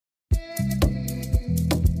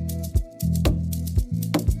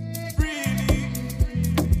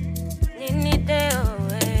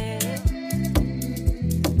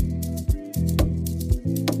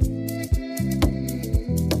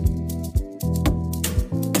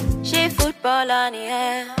Bola ni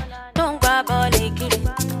ẹ, tó ń gbá bọ́ọ̀lù kiri.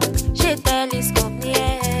 Ṣé telescope ni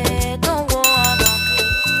ẹ, tó ń wo ọ̀nà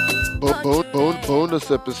kiri. Bonus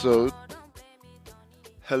episode.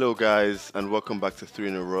 Hello, guys, and welcome back to Three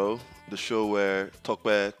in a Row, the show where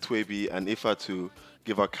Tokwe, Twebi, and Ifatu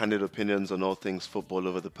give our candid opinions on all things football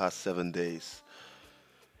over the past 7 days.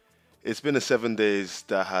 It's been a 7 days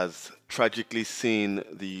that has tragically seen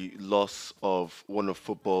the loss of one of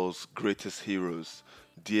football's greatest heroes,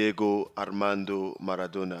 Diego Armando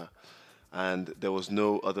Maradona. And there was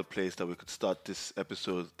no other place that we could start this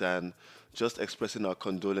episode than just expressing our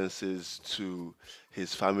condolences to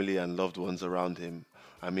his family and loved ones around him.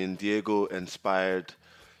 I mean, Diego inspired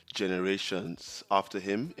generations after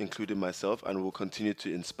him, including myself, and will continue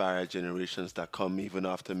to inspire generations that come even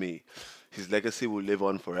after me. His legacy will live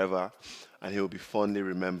on forever, and he will be fondly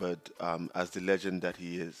remembered as the legend that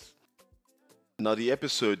he is. Now, the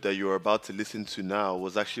episode that you're about to listen to now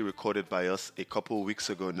was actually recorded by us a couple weeks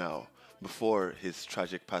ago now, before his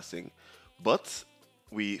tragic passing. But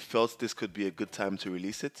we felt this could be a good time to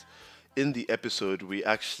release it. In the episode, we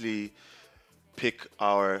actually pick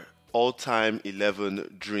our all-time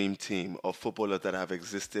 11 dream team of footballers that have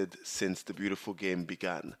existed since the beautiful game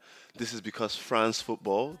began. This is because France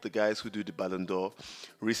Football, the guys who do the Ballon d'Or,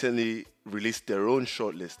 recently released their own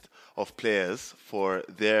shortlist of players for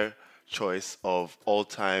their choice of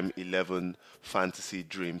all-time 11 fantasy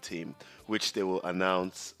dream team, which they will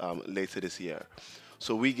announce later this year.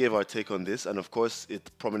 So we gave our take on this, and of course it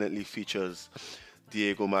prominently features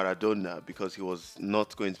Diego Maradona because he was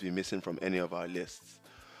not going to be missing from any of our lists.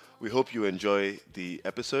 We hope you enjoy the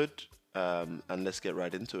episode, and let's get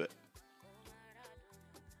right into it.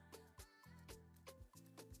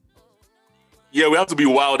 Yeah, we have to be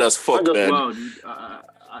wild as fuck, man. Wild.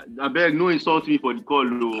 I beg, no insult me for the call,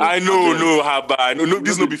 though. I know, no, Haba. No,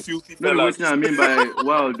 this no be filthy, No, fellas. what I mean by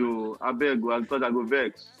wild, though. I beg, because I go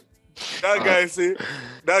vex. That guy say,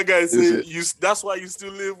 you. That's why you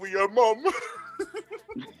still live with your mom.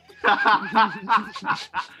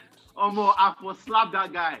 I for slap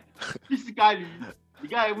that guy. Physically, the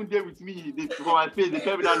guy even there with me. For my face, they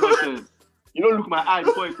tell me that nonsense. You don't look my eye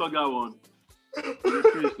before you talk that one.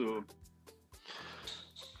 So.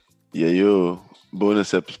 Yeah, yo,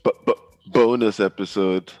 bonus episode.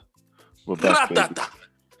 We're back, baby.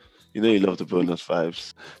 You know you love the bonus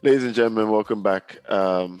vibes. Ladies and gentlemen, welcome back.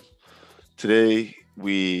 Today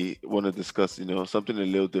we want to discuss, something a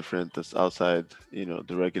little different that's outside,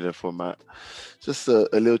 the regular format. Just a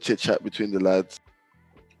little chit chat between the lads.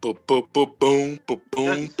 Boom, boom.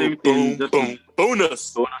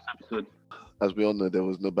 Bonus episode. As we all know, there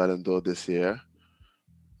was no Ballon d'Or this year.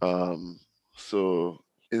 So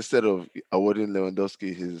instead of awarding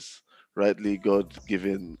Lewandowski his rightly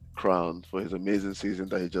God-given crown for his amazing season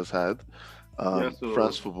that he just had,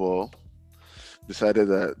 France Football decided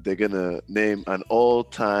that they're going to name an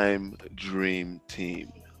all-time dream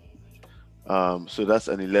team. So that's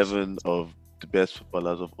an 11 of the best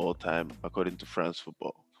footballers of all time, according to France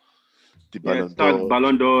Football. The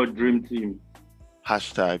Ballon d'Or Dream Team.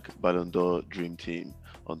 Hashtag Ballon d'Or Dream Team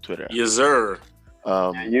on Twitter. Yes, sir.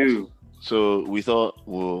 So we thought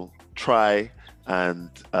we'll try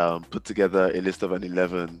and put together a list of an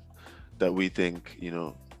 11 that we think,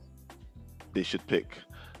 they should pick.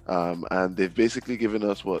 And they've basically given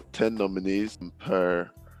us, 10 nominees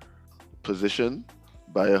per position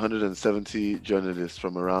by 170 journalists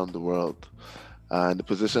from around the world. And the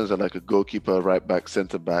positions are like a goalkeeper, right back,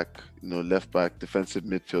 center back, left back, defensive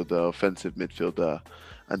midfielder, offensive midfielder,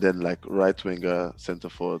 and then like right winger, center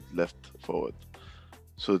forward, left forward.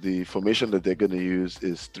 So the formation that they're going to use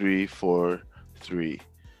is 3-4-3.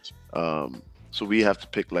 So we have to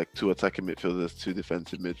pick like 2 attacking midfielders, 2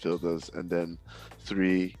 defensive midfielders, and then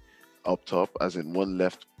 3 up top, as in 1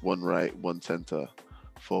 left, 1 right, 1 center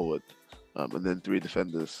forward, and then 3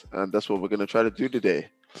 defenders. And that's what we're going to try to do today.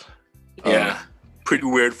 Yeah, pretty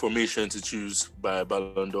weird formation to choose by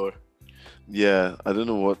Ballon d'Or. Yeah, I don't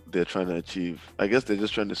know what they're trying to achieve. I guess they're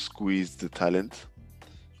just trying to squeeze the talent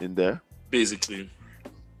in there. Basically.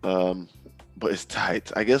 But it's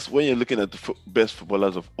tight. I guess when you're looking at the best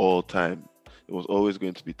footballers of all time, it was always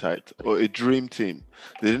going to be tight. Or a dream team.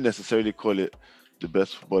 They didn't necessarily call it the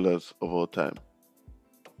best footballers of all time,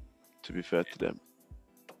 to be fair to them.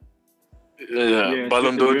 Yeah,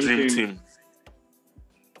 Ballon d'Or Dream Team.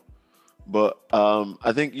 But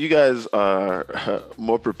I think you guys are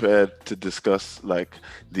more prepared to discuss like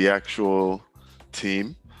the actual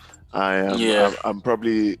team. I'm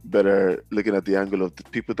probably better looking at the angle of the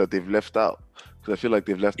people that they've left out, because I feel like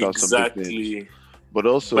they've left out some big names. But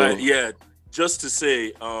also, just to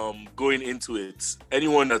say, going into it,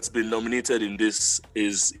 anyone that's been nominated in this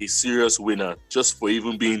is a serious winner just for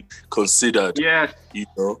even being considered. Yes. You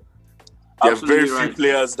know, there are very Absolutely few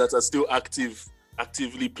players that are still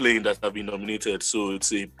actively playing that have been nominated. So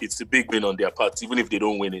it's a big win on their part, even if they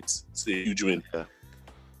don't win it. It's a huge win. Yeah,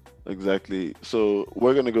 exactly. So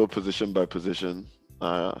we're gonna go position by position,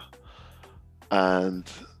 and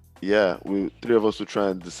yeah, three of us will try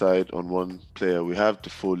and decide on one player. We have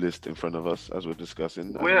the full list in front of us as we're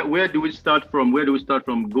discussing. Where do we start from? Where do we start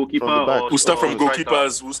from? Goalkeeper? From the back. We'll start from striker?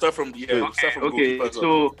 goalkeepers. We'll start from the Okay. Okay, goalkeepers.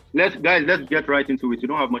 so let's get right into it. We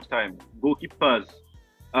don't have much time. Goalkeepers.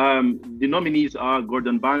 The nominees are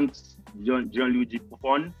Gordon Banks, Gianluigi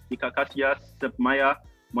Buffon, Iker Casillas, Sepp Maier,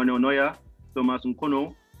 Manuel Neuer, Thomas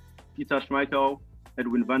Nkono, Peter Schmeichel,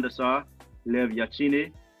 Edwin van der Sar, Lev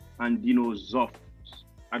Yachine, and Dino Zoff.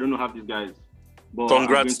 I don't know half these guys. But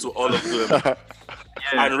Congrats to all of them.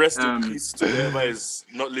 Yeah, And rest in peace to whoever is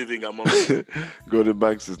not living among them. Gordon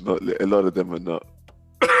Banks is not. A lot of them are not.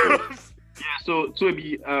 Yeah, so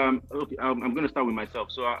Toby, okay, I'm going to start with myself.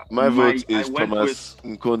 So My vote I is went Thomas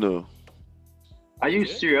Nkono. Are you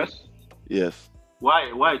serious? Yes.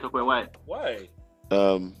 Why? Tokwe, why? Why?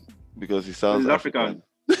 Because he sounds He's African.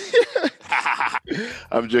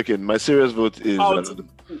 I'm joking. My serious vote is. How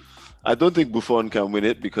I don't think Buffon can win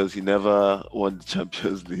it because he never won the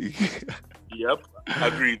Champions League. Yep,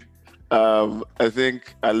 agreed. I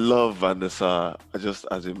think I love Van der Sar. Just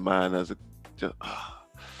as a man, I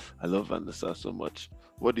love Van der Sar so much.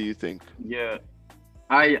 What do you think? Yeah,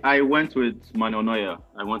 I went with Manuel Neuer.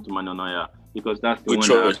 I went to Manuel Neuer because that's the Good one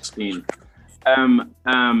choice. that I've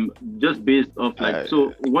seen. Just based off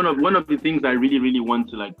so one of the things I really want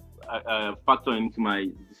to factor into my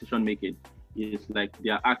decision making is like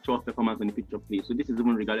their actual performance on the pitch of play. So this is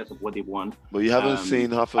even regardless of what they've won. But you haven't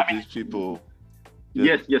seen half of these people.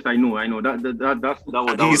 Yes, I know. That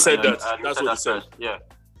was. He said that. I That's said what he that said. first. Yeah,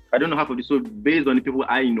 I don't know half of this. So based on the people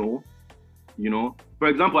I know, for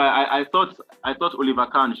example, I thought Oliver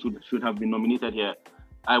Kahn should have been nominated here.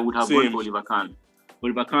 I would have gone for Oliver Kahn.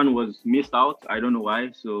 Oliver Kahn was missed out. I don't know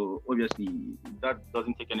why. So obviously that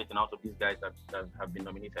doesn't take anything out of these guys that have been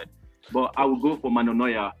nominated. But I would go for Manuel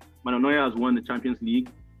Neuer. Manuel Neuer has won the Champions League.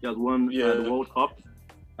 He has won the World Cup.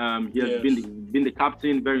 He has been the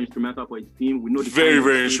captain, very instrumental for his team. We know the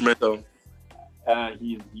very instrumental.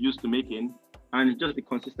 He's used to making, and it's just the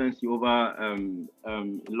consistency over a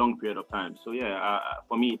long period of time. So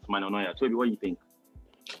for me, it's Manuel Neuer. Toby, what do you think?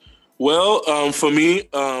 Well, for me,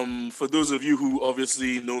 for those of you who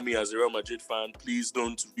obviously know me as a Real Madrid fan, please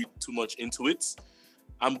don't read too much into it.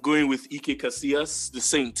 I'm going with Iker Casillas, the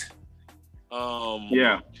Saint.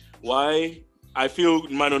 Why? I feel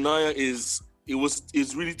Manuel Neuer is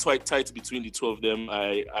really tight between the two of them.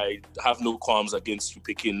 I have no qualms against you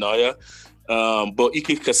picking Neuer. But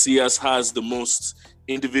Iker Casillas has the most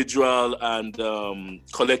individual and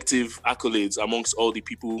collective accolades amongst all the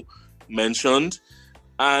people mentioned.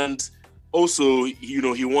 And also,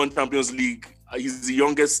 he won Champions League. He's the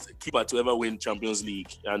youngest keeper to ever win Champions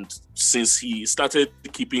League. And since he started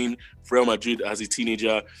keeping for Real Madrid as a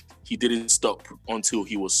teenager, he didn't stop until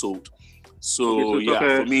he was sold. So,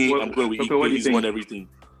 for me, I'm going with Iker. He's won everything.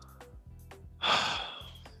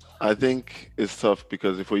 I think it's tough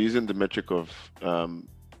because if we're using the metric of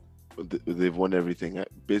they've won everything,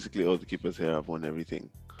 basically all the keepers here have won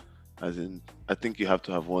everything. As in, I think you have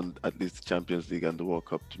to have won at least the Champions League and the World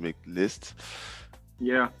Cup to make the list.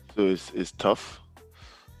 Yeah. So it's tough.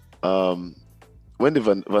 When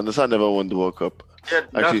Van der Sar never won the World Cup. Yeah,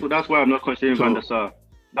 that's why I'm not considering Van der Sar.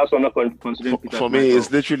 That's why I'm not considering Peter For me, it's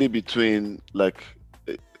literally between like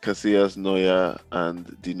Casillas, Neuer,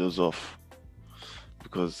 and Dino Zoff.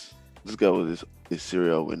 Because this guy was a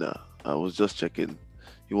serial winner. I was just checking.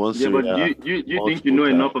 He won Syria. But do you think you know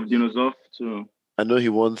enough of Dino Zoff to... I know he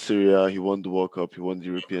won Syria, he won the World Cup, he won the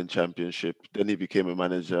European Championship. Then he became a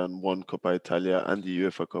manager and won Coppa Italia and the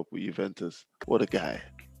UEFA Cup with Juventus. What a guy.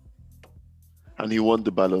 And he won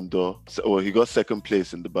the Ballon d'Or. He got second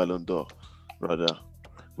place in the Ballon d'Or, rather,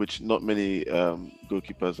 which not many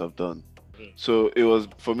goalkeepers have done. So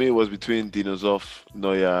for me, it was between Dino Zoff,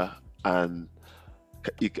 Neuer, and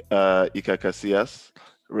Iker Casillas.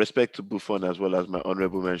 Respect to Buffon as well as my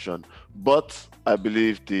honorable mention. But I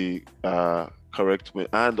believe the correct win,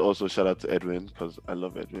 and also shout out to Edwin because I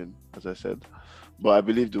love Edwin, as I said. But I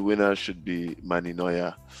believe the winner should be Mani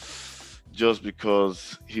Neuer, just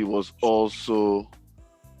because he was also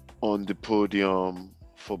on the podium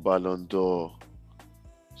for Ballon d'Or.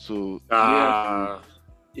 So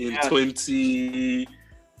in 2014.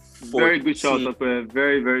 Very good shout,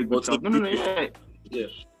 very, very good shout. No. Yeah.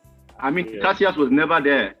 I mean, Casillas was never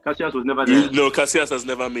there. No, Casillas has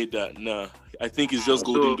never made that. Nah, I think it's just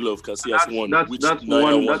Golden Glove. Casillas won.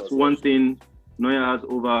 That's one thing Neuer has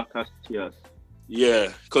over Casillas.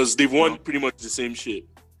 Yeah, because they've won pretty much the same shit.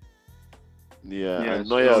 Yeah, and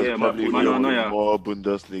Neuer has probably won more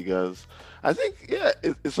Bundesligas. I think,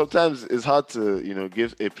 sometimes it's hard to,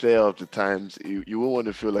 give a player of the times. You won't want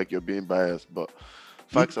to feel like you're being biased, but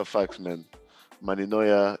facts are facts, man. Mani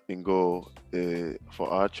Neuer in goal for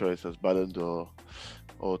our choice as Ballon d'Or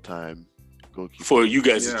all-time goalkeeper. For you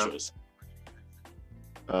guys' choice.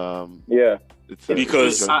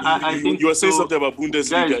 Because I think you were saying something about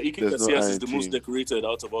Bundesliga. Iker Casillas is the most decorated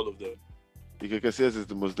out of all of them. Iker Casillas is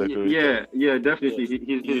the most decorated. Yeah, definitely.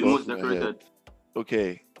 He's the most decorated.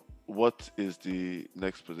 Okay, what is the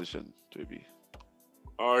next position, JB?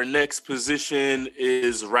 Our next position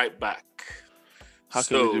is right back. How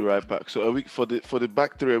can we do right back? So are we for the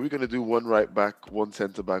back three? Are we going to do one right back, one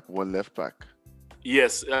centre back, one left back?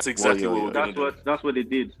 Yes, that's exactly what we're going to do. That's what they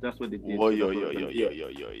did.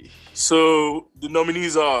 So the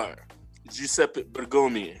nominees are Giuseppe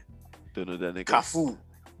Bergomi, Cafu,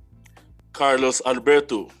 Carlos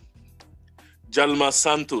Alberto, Jalma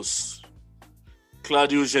Santos,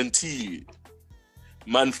 Claudio Gentile,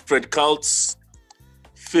 Manfred Kaltz,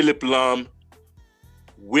 Philipp Lahm,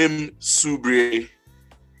 Wim Soubre,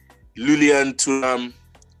 Lilian Thuram,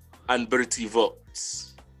 and Bertie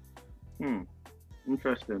Vogts.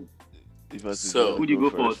 Interesting. So, who do you go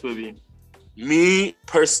for, Toby? Me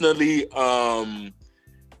personally,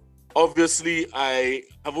 obviously, I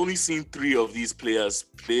have only seen 3 of these players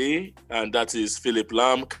play, and that is Philipp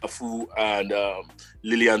Lahm, Cafu, and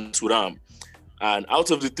Lilian Thuram. And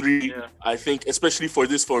out of the 3, I think, especially for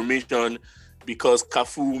this formation, because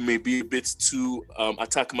Cafu may be a bit too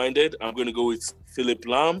attack-minded, I'm going to go with Philipp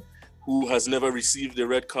Lahm, who has never received a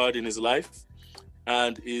red card in his life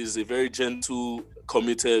and is a very gentle,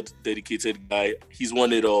 committed, dedicated guy. He's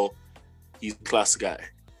won it all. He's a class guy.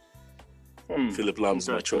 Philipp Lahm is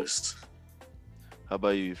my choice. How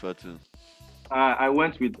about you, Fatu? I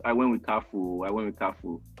went with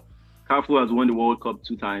Cafu. Cafu has won the World Cup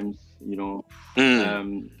 2 times.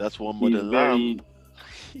 That's one more than Lahm.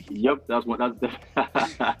 Yep, that's one.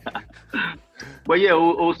 But yeah,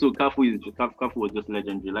 also Cafu was just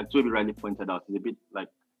legendary. Like Toby rightly pointed out, he's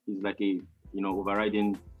like a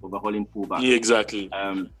overhauling fullback. Yeah, exactly.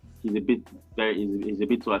 He's a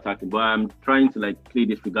bit too attacking. But I'm trying to play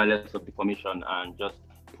this regardless of the formation and just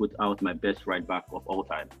put out my best right back of all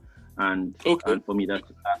time. And for me, that's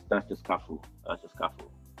just Cafu. That's just Cafu.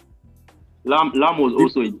 Lahm was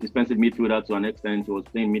also a defensive midfielder to an extent. He was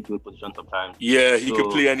playing midfield position sometimes. Yeah, he could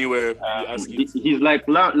play anywhere. He's like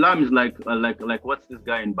Lahm is like what's this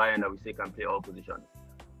guy in Bayern that we say can play all positions?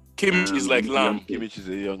 Kimmich is like Lahm. Kimmich is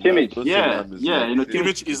a young Kimmich, lad.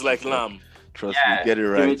 Kimmich is like Lahm. Trust me, get it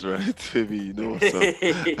right, baby. You know what's up.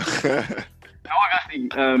 Obviously,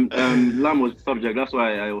 Lahm was the subject. That's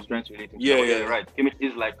why I was trying to relate him. Yeah, right. Kimmich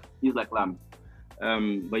is like Lahm.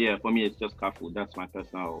 But yeah, for me, it's just Cafu. That's my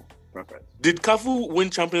personal preference. Did Cafu win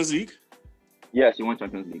Champions League? Yes, he won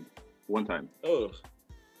Champions League 1 time. Oh,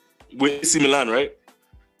 with AC Milan, right?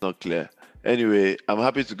 Not clear. Anyway, I'm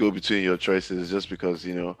happy to go between your choices just because,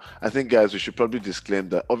 I think, guys, we should probably disclaim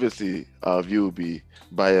that obviously our view will be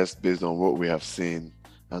biased based on what we have seen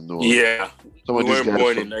and known. Yeah. Some of these guys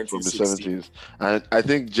born from the 70s. And I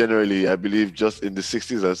think generally, I believe just in the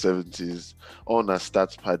 60s and 70s, on our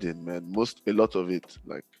stats padding, man, a lot of it,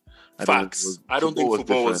 facts. I don't think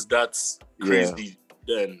football was that crazy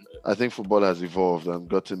then. I think football has evolved and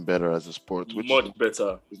gotten better as a sport. Which much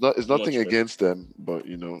better. It's nothing against them, but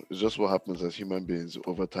it's just what happens as human beings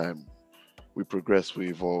over time. We progress, we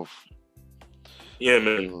evolve. Yeah,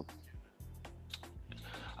 man.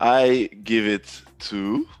 I give it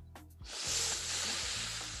to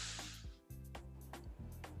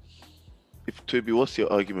Toby, what's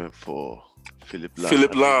your argument for Philipp Lahm?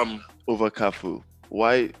 Philipp Lahm over Cafu.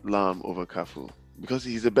 Why Lahm over Cafu? Because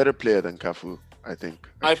he's a better player than Cafu, I think.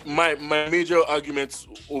 My major arguments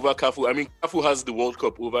over Cafu, I mean, Cafu has the World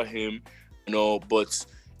Cup over him, but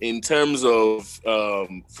in terms of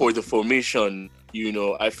for the formation,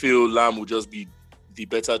 I feel Lahm would just be the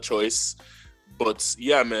better choice. But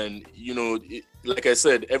yeah, man, like I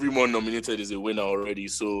said, everyone nominated is a winner already,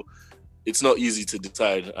 so it's not easy to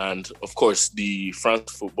decide. And of course, the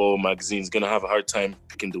France Football magazine is gonna have a hard time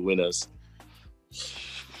picking the winners.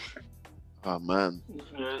 Oh man,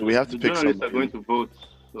 we have to pick somebody. Are going to vote.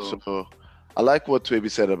 So I like what Toby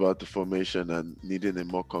said about the formation and needing a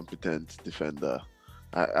more competent defender.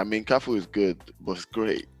 I mean, Cafu is good, but it's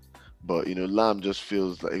great. But Lahm just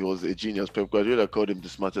feels like he was a genius. Pep Guardiola called him the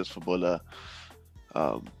smartest footballer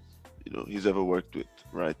he's ever worked with,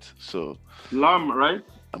 right? So Lam, right?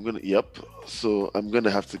 So I'm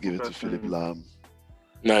gonna have to give it to Philipp Lahm.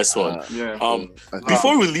 Nice one.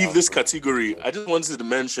 Before we leave this category, I just wanted to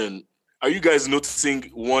mention: are you guys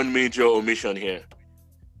noticing one major omission here?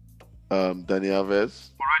 Dani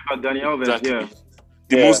Alves. Right, but Dani Alves, exactly.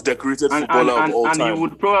 The most decorated footballer of all time. And he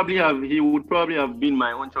would probably have been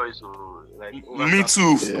my own choice. So, me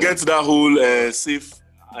too. Forget that whole safe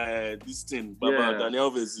this thing. Baba, Dani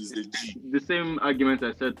Alves is a G. The same argument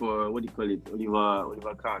I said for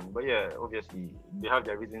Oliver Kahn. But yeah, obviously they have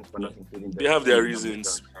their reasons for not including them. They have their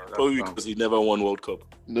reasons. Probably because he never won World Cup.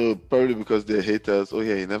 No, probably because they're haters. Oh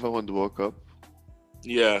yeah, he never won the World Cup.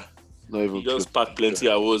 Yeah. He just packed plenty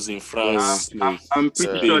awards in France. I'm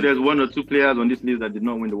pretty sure there's one or two players on this list that did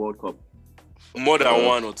not win the World Cup. More than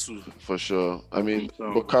one or two. For sure. I mean,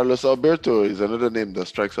 but Carlos Alberto is another name that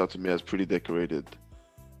strikes out to me as pretty decorated.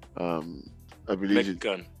 I believe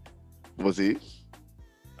Mexican. Was he?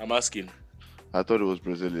 I'm asking. I thought it was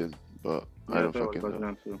Brazilian, but I don't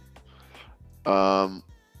fucking know.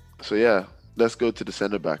 So yeah, let's go to the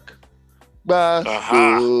center back. Gang.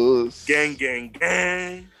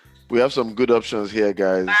 We have some good options here,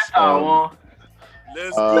 guys. Let's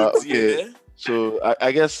go. Okay. So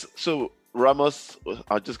I guess Ramos.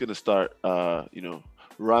 I'm just gonna start.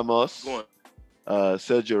 Ramos. Go on.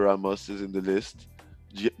 Sergio Ramos is in the list.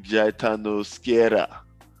 Gaetano Sciarra,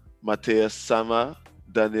 Mateus Sama,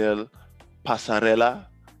 Daniel Passarella,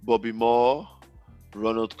 Bobby Moore,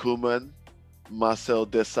 Ronald Koeman, Marcel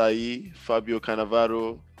Desailly, Fabio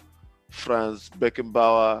Cannavaro, Franz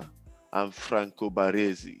Beckenbauer, and Franco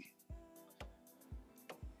Baresi.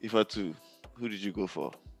 Ifatu, who did you go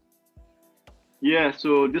for? Yeah,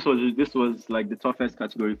 so this was like the toughest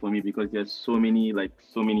category for me because there's so many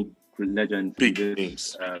legends in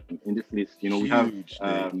this list. We have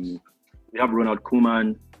Ronald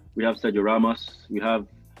Koeman, we have Sergio Ramos, we have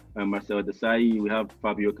Marcel Desailly, we have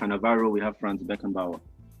Fabio Cannavaro, we have Franz Beckenbauer,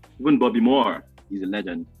 even Bobby Moore is a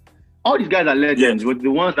legend. All these guys are legends, but the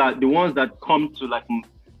ones that come to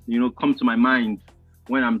my mind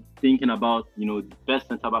when I'm thinking about the best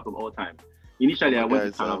centre back of all time. Initially, I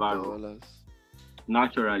went to Cannavaro.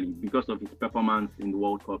 Naturally, because of his performance in the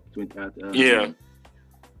World Cup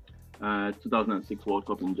 2006 World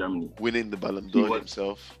Cup in Germany, winning the Ballon d'Or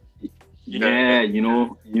himself. Yeah,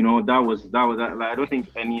 that was. I don't think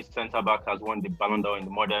any centre back has won the Ballon d'Or in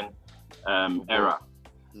the modern era.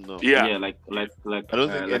 No. Yeah. Like. I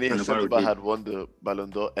don't think any centre back had won the Ballon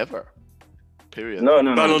d'Or ever. Period. No.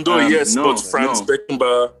 Ballon d'Or, yes, but Franz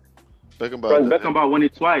Beckenbauer. Franz Beckenbauer won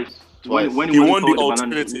it twice. When he won the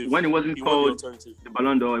alternative. When it wasn't called the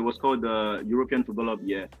Ballon d'Or, it was called the European Footballer of the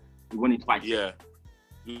Year. He won it twice. Yeah.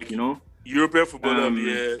 European Footballer of the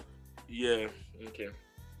Year. Yeah. Okay.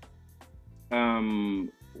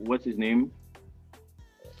 What's his name?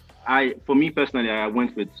 For me personally, I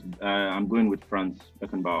went with. I'm going with Franz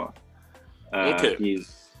Beckenbauer. Okay.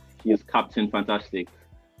 He's captain, fantastic.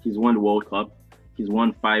 He's won the World Cup. He's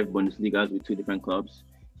won 5 Bundesligas with 2 different clubs.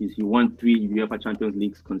 He won 3 UEFA Champions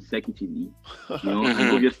Leagues consecutively.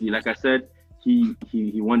 And obviously, like I said, he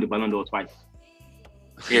won the Ballon d'Or twice.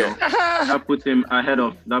 Yeah, that puts him ahead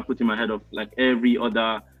of like every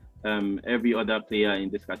other player in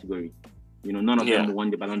this category. None of them won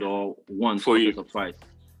the Ballon d'Or once or twice.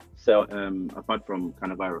 So apart from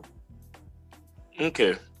Cannavaro.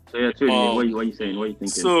 Okay. So yeah, Tony, what are you saying? What are you thinking?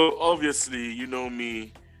 So obviously, you know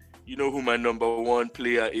me. You know who my number 1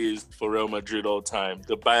 player is for Real Madrid all time.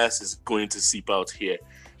 The bias is going to seep out here.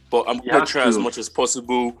 But I'm going to try as much as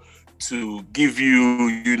possible to give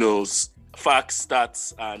you, facts,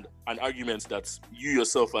 stats, and arguments that you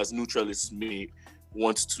yourself as neutralists may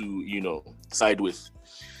want to, side with.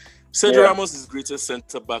 Sergio Ramos is the greatest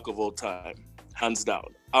centre-back of all time, hands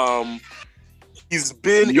down. He's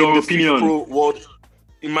been in the FIFA World,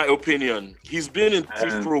 in my opinion, he's been in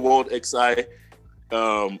FIFA World XI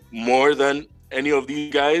more than any of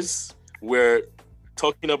these guys we're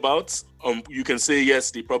talking about. You can say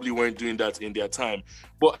yes, they probably weren't doing that in their time,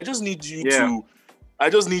 but I just need you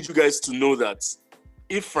guys to know that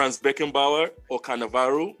if Franz Beckenbauer or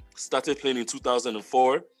Cannavaro started playing in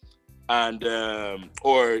 2004, and I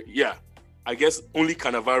guess only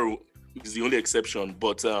Cannavaro is the only exception,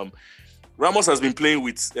 but Ramos has been playing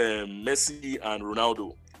with Messi and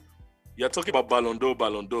Ronaldo. You're talking about Ballon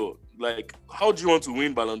d'Or. Like, how do you want to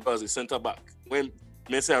win Ballon d'Or as a centre-back when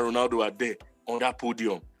Messi and Ronaldo are there on that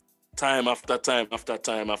podium, time after time after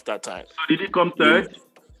time after time? So did he come third?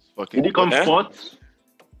 Did he come fourth?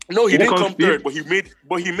 No, he didn't come third, but he made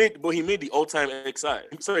the all-time XI.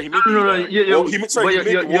 Sorry, he made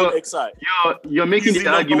the world XI. You're making the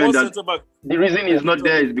argument that the reason he's not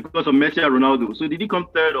there is because of Messi and Ronaldo. So did he come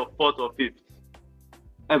third or fourth or fifth?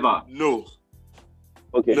 Ever? No.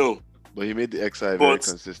 Okay. No. But he made the XI very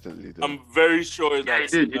consistently, though. I'm very sure that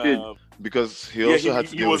he did. Because he also had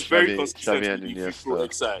to deal with Xavi and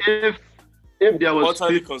Iniesta. If there was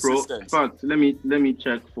fifth pro, in fact, let me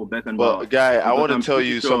check for Beckenbauer. Well, guy, I want to tell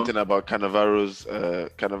you something about Cannavaro's.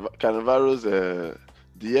 Cannavaro's the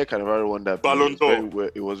year Cannavaro won that Ballon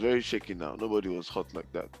d'Or. It was very shaky. Now nobody was hot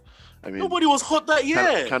like that. I mean, nobody was hot that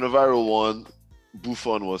year. Cannavaro won.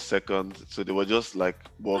 Buffon was second, so they were just like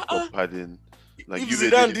World Cup padding. Like, if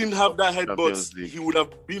Zidane didn't have that headbutt, he would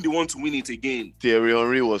have been the one to win it again. Thierry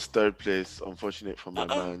Henry was third place. Unfortunate for my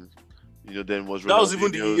man. Then was that was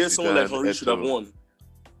even the year someone like Henry should have won.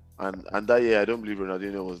 And that year, I don't believe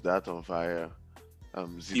Ronaldinho was that on fire.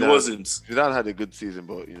 Zidane, he wasn't. Zidane had a good season,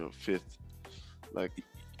 but fifth. Like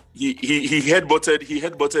he headbutted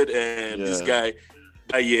this guy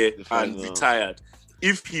that year and retired.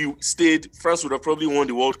 If he stayed, France would have probably won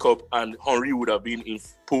the World Cup, and Henry would have been in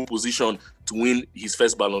pole position to win his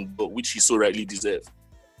first Ballon d'Or, which he so rightly deserved.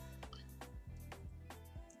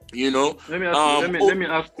 Let me ask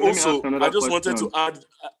another question.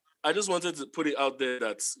 I just wanted to put it out there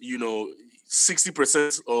that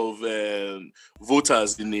 60% of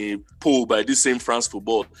voters in a poll by this same France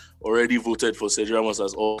Football already voted for Sergio Ramos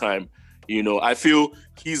as all time. I feel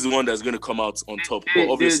he's the one that's going to come out on top. But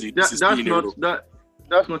obviously, that's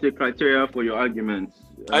not a criteria for your argument.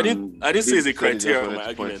 I didn't say it's a criteria for my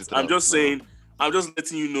argument. I'm just saying, I'm just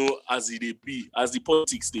letting you know as the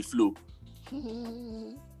politics they flow.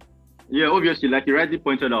 Yeah, obviously, like you rightly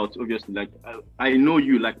pointed out, obviously, like I know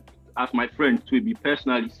you, like as my friend, to be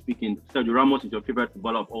personally speaking, Sergio Ramos is your favorite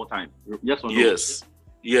footballer of all time. Yes or no? Yes.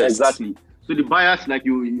 Exactly. So the bias, like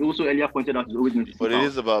you also earlier pointed out, is always going to. But it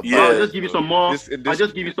is about. Yeah. I'll just give you some more. I'll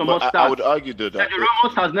just give you some more stats. I would argue that Sergio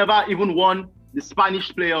Ramos has never even won the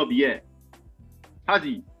Spanish Player of the Year. Has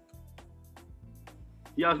he?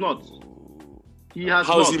 He has not.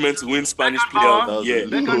 How is he meant to win Spanish Player of the Year?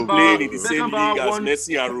 Playing in the same league as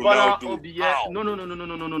Messi and Ronaldo. Of the year. No.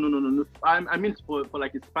 I mean for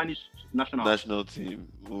like the Spanish national team.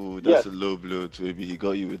 Ooh, that's a low blow to maybe he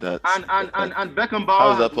got you with that. And Beckenbauer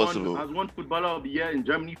how is that possible? Has won Footballer of the Year in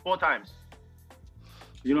Germany 4 times.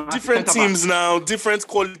 Different teams now, different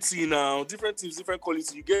quality now. Different teams, different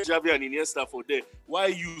quality. You get Xavi and Iniesta for there. Why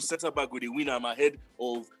you centre back with a winner ahead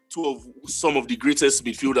of two of some of the greatest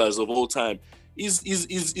midfielders of all time? Is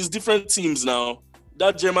different teams now.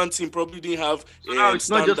 That German team probably didn't have. So now it's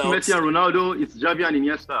not just Messi and Ronaldo; it's Xavi and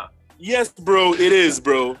Iniesta. Yes, bro, it is,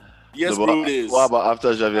 bro. Yes, bro, it is. What about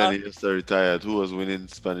after Xavi and Iniesta retired? Who was winning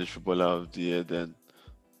Spanish Footballer of the Year then?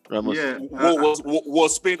 Ramos. Yeah.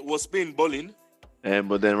 Was Spain balling?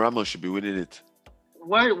 But then Ramos should be winning it.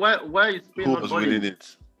 Why is Spain Who not was balling? winning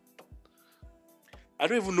it? I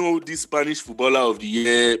don't even know this Spanish Footballer of the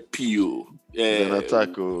Year PO. An attack,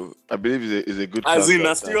 I believe is a good. As in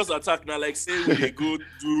a serious attack now, like say we go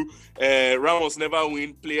do Ramos never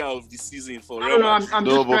win Player of the Season for Ramos.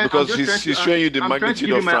 Because he's showing you the magnitude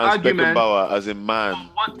of Franz Beckenbauer as a man.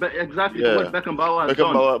 What Beckenbauer has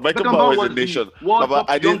done. Beckenbauer is a nation.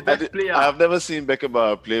 I have never seen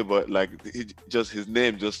Beckenbauer play, but like his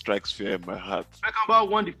name just strikes fear in my heart. Beckenbauer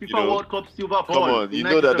won the FIFA World Cup silver ball. Come on, you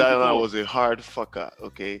know that man was a hard fucker.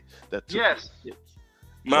 Okay, yes.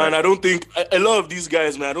 Man, I don't think a lot of these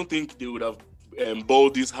guys, man, I don't think they would have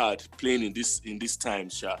balled this hard playing in this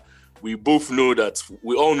time, Sha. We both know that.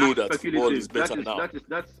 We all know that football is better now.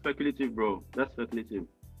 That's speculative, bro. That's speculative.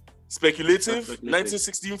 Speculative?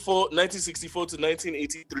 1964 to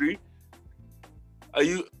 1983. Are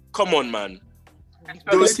you? Come on, man.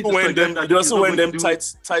 They also went them tight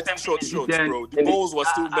shots, bro. The balls were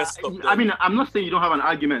still messed up. I mean, I'm not saying you don't have an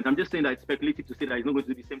argument. I'm just saying that it's speculative to say that he's not going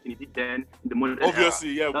to do the same thing he did then in the modern era.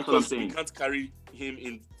 Obviously, yeah, that's what I'm saying. We can't carry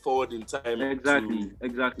him forward in time. Exactly.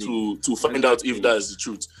 To find out if that's the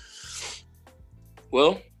truth.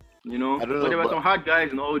 Well, I don't know, but there were some hard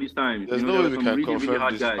guys in all these times. There's no way we can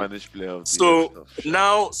confirm this Spanish player.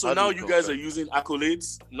 Now you guys are using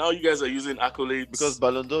accolades. Because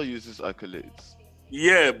Ballon d'Or uses accolades.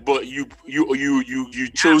 Yeah, but you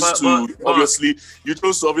chose to obviously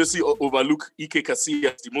overlook Iker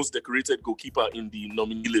Casillas as the most decorated goalkeeper in the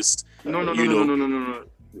nominee list. No.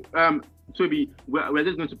 Toby, we're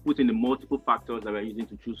just going to put in the multiple factors that we're using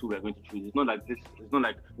to choose who we're going to choose. It's not like this. It's not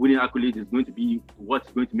like winning accolades is going to be what's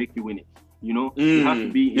going to make you win it. It has to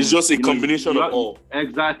be. It's just a combination of all.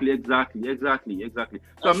 Exactly.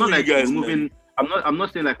 So I'm not like I'm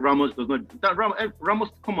not saying like Ramos does not. Ramos,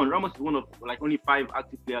 come on, Ramos is one of like only 5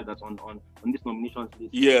 active players that's on this nominations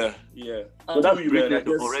list. Yeah. So that's greatness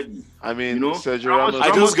already. I mean, you know, Sergio Ramos.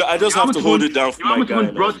 I just have to hold it down for my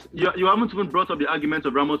guy. You haven't even brought up the argument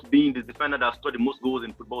of Ramos being the defender that scored the most goals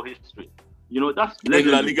in football history. You know, that's legendary.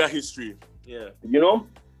 In La Liga history. Yeah. You know,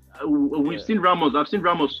 we've seen Ramos. I've seen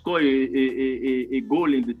Ramos score a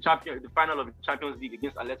goal in the final of the Champions League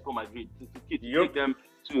against Atletico Madrid to take them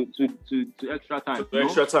to extra time.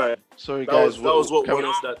 Extra time. Sorry, guys. That was what won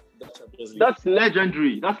us that Champions League.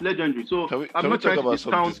 That's legendary. So I'm not talking about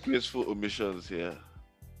some disgraceful omissions here,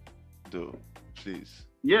 though, please.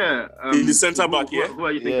 Yeah. The centre back. Who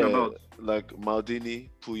are you thinking about? Like Maldini,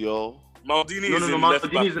 Puyol. Maldini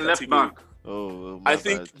is in left back. Oh, I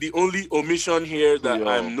think the only omission here that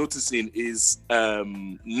I'm noticing is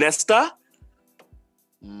Nesta.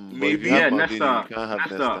 Maybe Nesta.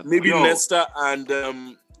 Maybe Nesta,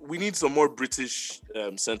 and we need some more British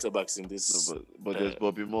centre backs in this. No, but there's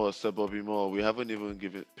Bobby Moore, Sir Bobby Moore. We haven't even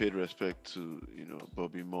paid respect to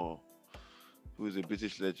Bobby Moore, who is a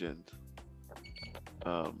British legend.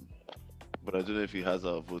 But I don't know if he has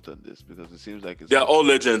our vote on this because it seems like they're all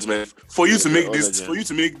legends, man. For you to make this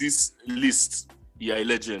list, you're a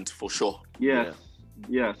legend for sure. Yes.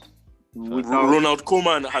 Ronald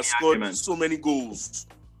Koeman has scored so many goals.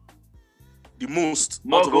 The most.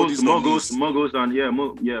 More goals than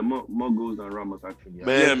Ramos actually.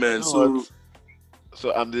 Man. So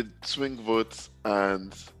I'm the swing vote,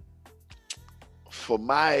 and for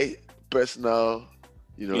my personal,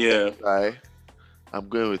 guy, I'm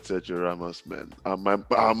going with Sergio Ramos, man. I'm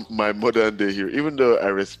my modern day hero. Even though I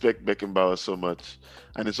respect Beckenbauer so much,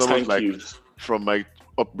 and it's almost from my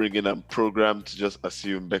upbringing, I'm programmed to just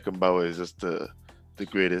assume Beckenbauer is just the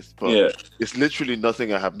greatest. But it's literally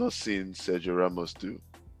nothing I have not seen Sergio Ramos do.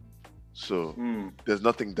 So there's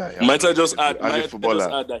nothing that. Might I just add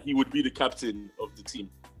that he would be the captain of the team?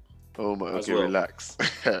 Oh my! Okay, relax.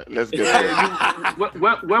 Let's get there.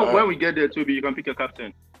 When we get there, Toby, you can pick your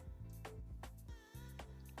captain.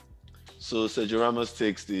 So Sergio Ramos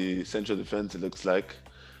takes the central defense, it looks like.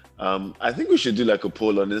 I think we should do like a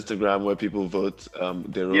poll on Instagram where people vote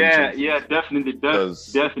their own. Yeah, definitely,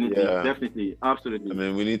 definitely, absolutely. I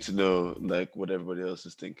mean, we need to know like what everybody else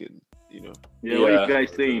is thinking, Yeah, what are you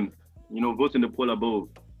guys saying? Vote in the poll above.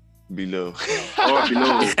 Below. Or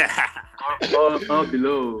below. or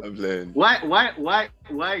below. I'm playing. Why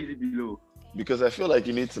is it below? Because I feel like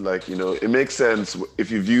you need to it makes sense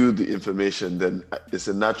if you view the information, then it's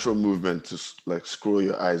a natural movement to like scroll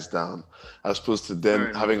your eyes down as opposed to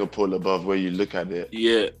then having a poll above where you look at it.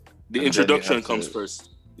 Yeah, the introduction comes first.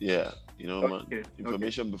 Yeah,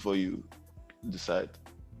 information before you decide.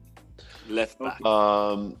 Left back.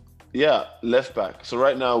 Left back. So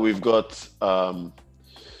right now we've got Mano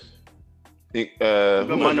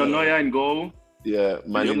Neuer in goal. Yeah,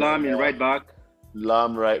 Lam in right back.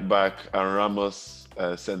 Lam right back and Ramos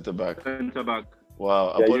centre back. Wow,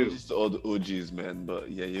 apologies to all the OGs, man, but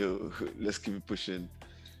let's keep it pushing.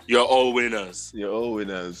 You're all winners.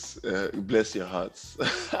 Bless your hearts.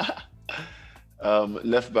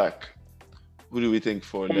 Left back. Who do we think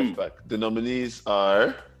for left back? The nominees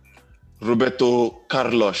are Roberto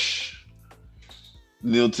Carlos,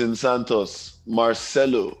 Nilton Santos,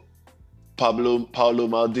 Marcelo, Paulo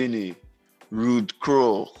Maldini, Ruud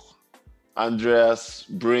Krol, Andreas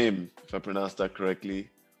Brehme, if I pronounced that correctly,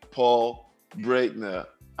 Paul Breitner,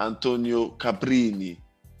 Antonio Cabrini,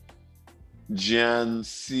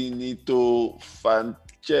 Giancinto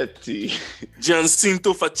Facchetti,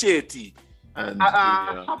 and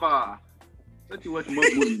let's watch more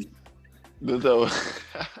movies.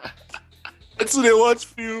 Let's do the watch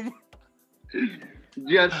film.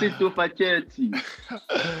 Giancinto Facchetti.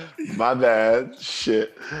 My bad.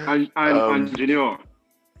 Shit. And Junior.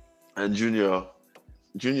 And Junior.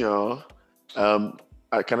 Can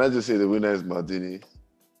I just say the winner is Maldini?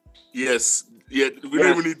 Yes. Yeah, we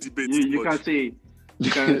don't even need debate. You can say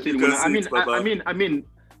the winner. I mean,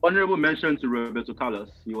 honorable mention to Roberto Carlos.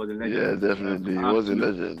 He was a legend. Yeah, definitely. He was a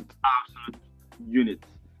legend. Absolute unit.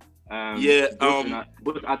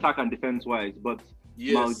 Both attack and defense wise, but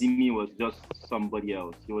Maldini was just somebody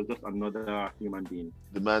else. He was just another human being.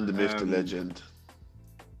 The man, the myth, the legend.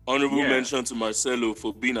 Honorable mention to Marcelo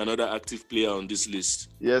for being another active player on this list.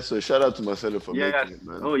 Yes, so shout out to Marcelo for making it,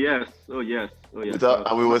 man. Oh yes.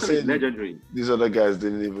 And we were saying legendary. These other guys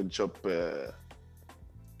didn't even chop. What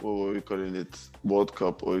were we calling it? World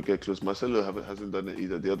Cup or get close. Marcelo hasn't done it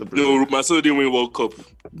either. The other no, Marcelo didn't win World Cup,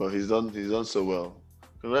 but he's done so well.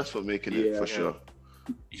 Congrats for making it for sure.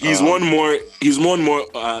 He's won more. He's won more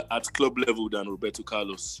at club level than Roberto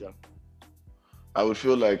Carlos. Yeah. I would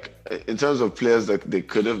feel like in terms of players that they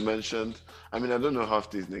could have mentioned. I mean, I don't know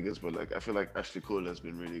half these niggas, but like I feel like Ashley Cole has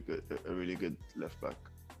been really good, a really good left back.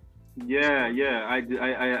 Yeah.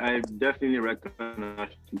 I definitely reckon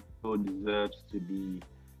Ashley Cole deserves to be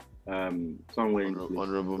somewhere in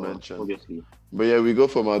honorable mention. Obviously. But yeah, we go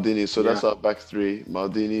for Maldini. So that's our back three: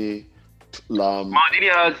 Maldini, Lam.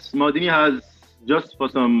 Maldini has just for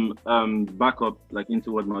some backup, like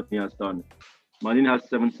into what Maldini has done. Maldini has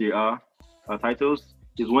 7 Serie A titles.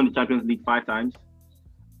 He's won the Champions League 5 times,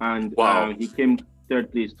 and he came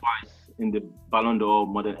 3rd place twice in the Ballon d'Or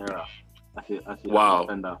modern era as a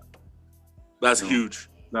defender. That's huge.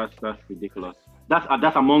 That's ridiculous.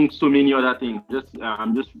 That's among so many other things.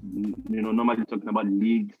 I'm just normally talking about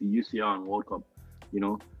leagues, the UCL, and World Cup.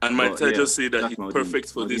 And might I just say that he's perfect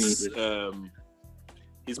for this.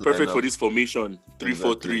 He's perfect for this formation,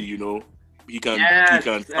 3-4-3. He can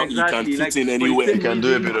fit in anywhere. He can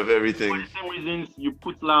do a bit of everything. For the same reasons you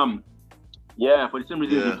put Lam. Yeah, for the same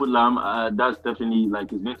reasons you put Lam. That's definitely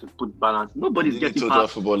like it's meant to put balance. Nobody's getting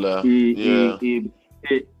past footballer.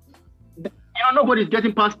 Nobody's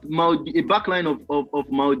getting past a backline of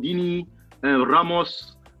Maldini,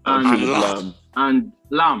 Ramos, and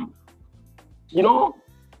Lam. It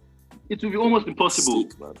will be almost impossible.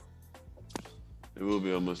 It will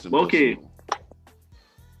be almost impossible. Okay.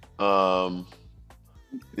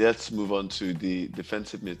 Let's move on to the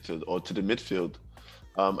defensive midfield or to the midfield.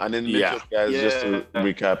 And in midfield, guys, just to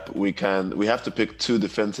recap, we have to pick 2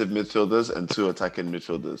 defensive midfielders and 2 attacking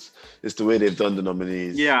midfielders. It's the way they've done the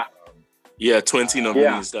nominees. Yeah, 20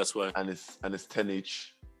 nominees. That's why. And it's 10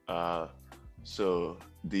 each. So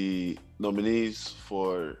the nominees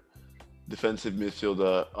for defensive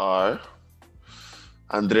midfielder are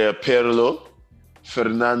Andrea Pirlo,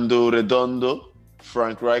 Fernando Redondo,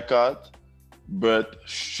 Frank Rijkaard, Bert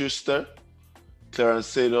Schuster,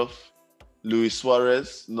 Clarence Seedorf, Luis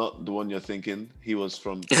Suarez, not the one you're thinking. He was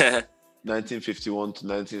from 1951 to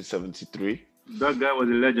 1973. That guy was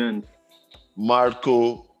a legend.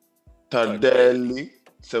 Marco Tardelli,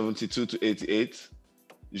 72 to 88.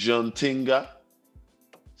 Jean Tinga,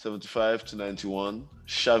 75 to 91.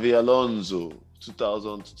 Xavi Alonso,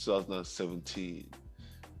 2000 to 2017.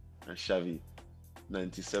 And Xavi,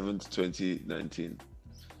 97 to 2019.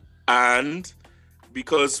 And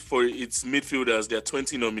because for its midfielders, there are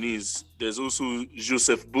 20 nominees, there's also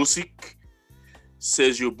Joseph Bosic,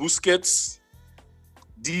 Sergio Busquets,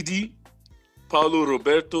 Didi, Paulo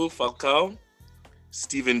Roberto Falcao,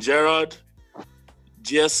 Steven Gerrard,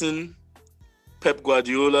 Gerson, Pep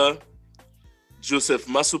Guardiola, Joseph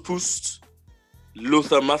Masopust,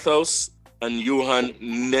 Lothar Matthaus, and Johan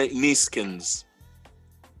Neeskens.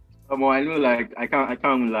 I know, I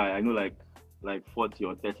can't lie. I know, like 40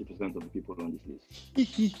 or 30% of the people on this list.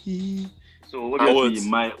 So obviously,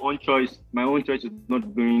 my own choice is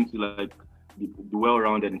not going to be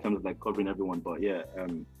well-rounded in terms of covering everyone. But yeah,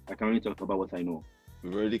 I can only talk about what I know.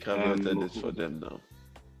 We've already calculated this for them now.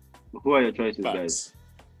 Who are your choices, guys?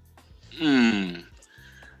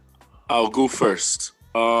 I'll go first.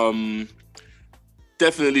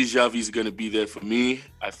 Definitely Xavi is going to be there for me.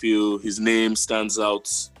 I feel his name stands out.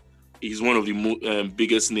 He's one of the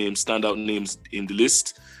biggest names, standout names in the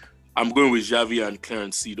list. I'm going with Xavi and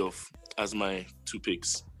Clarence Seedorf as my 2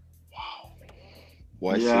 picks. Wow.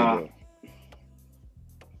 Why Seedorf?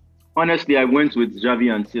 Honestly, I went with Xavi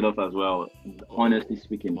and Seedorf as well. Honestly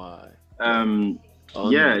speaking. Why?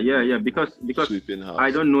 Because I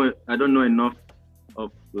don't know enough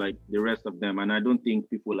of the rest of them, and I don't think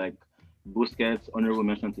people like Busquets honorable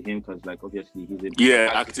mention to him because obviously he's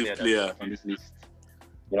a active player on this list.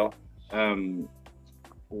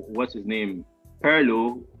 What's his name?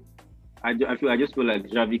 Pirlo. I just feel like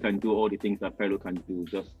Xavi can do all the things that Pirlo can do,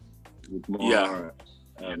 just with more.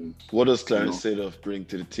 What does Clarence Seedorf bring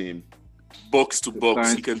to the team? Box to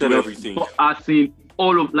box, he can do everything. Passing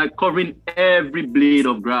all of covering every blade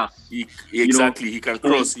of grass. He can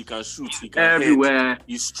cross, he can shoot, he can everywhere. Head.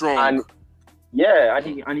 He's strong. And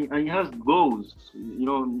he has goals.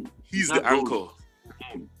 He's the anchor.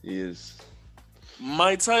 He is.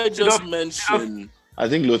 Might I just mention? I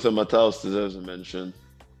think Lothar Matthaus deserves a mention.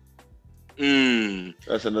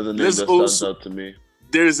 That's another name that stands out to me.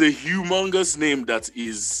 There is a humongous name that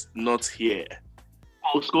is not here.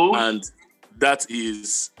 Paul Scholes? And that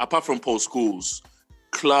is, apart from Paul Scholes,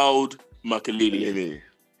 Claude Makelele.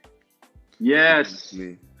 Yes.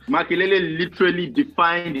 Makelele literally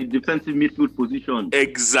defined the defensive midfield position.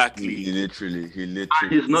 Exactly. He literally.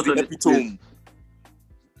 He's not the epitome.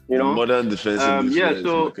 You know, modern defensive midfielder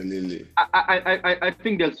so is Makalele. I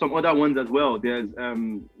think there's some other ones as well. There's let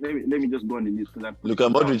me just go on the list because Luka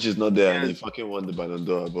Modric is not there, and he fucking won the Ballon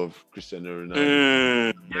d'Or above Cristiano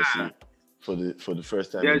Ronaldo. Messi for the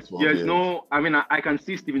first time. There's no. I mean, I can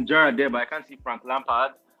see Steven Gerrard there, but I can't see Frank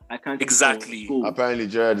Lampard. I can't exactly. See Apparently,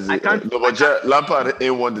 Gerrard is. Lampard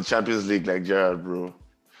ain't won the Champions League like Gerrard, bro.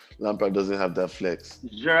 Lampard doesn't have that flex.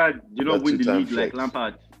 Gerrard, you not win the league flex. Like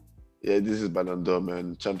Lampard. Yeah, this is Ballon d'Or,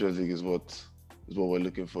 man. Champions League is what we're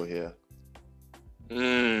looking for here.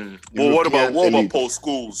 But what about Paul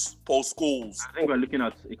Scholes? Paul Scholes. I think we're looking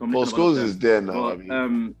at a Paul Scholes is there now.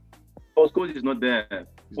 Paul Scholes is not there.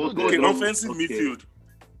 Paul Scholes is offensive midfield.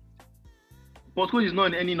 Paul Scholes is not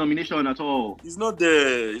in any nomination at all. He's not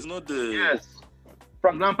there. Yes.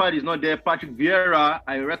 Frank Lampard is not there. Patrick Vieira,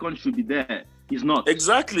 I reckon, should be there. He's not.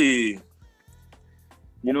 Exactly.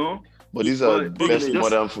 You know? But these are best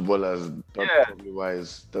modern footballers, probably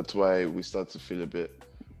wise. That's why we start to feel a bit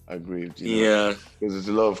aggrieved. You know? Yeah. Because there's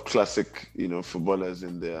a lot of classic, footballers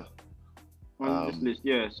in there. On this list,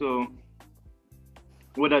 yeah. So,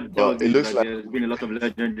 what that it looks like there's been a lot of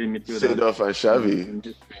legendary midfielders. Seedorf and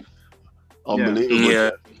Xavi. Unbelievable.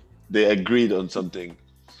 Yeah. They agreed on something.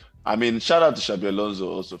 I mean, shout out to Xabi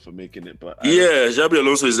Alonso also for making it. But Xabi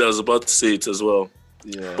Alonso is there. I was about to say it as well.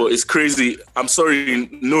 Yeah. But it's crazy. I'm sorry,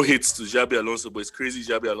 no hits to Xabi Alonso, but it's crazy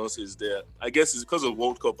Xabi Alonso is there. I guess it's because of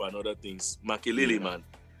World Cup and other things. Makelele, man.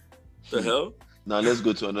 The hell? Now let's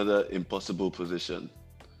go to another impossible position.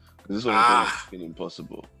 This one is fucking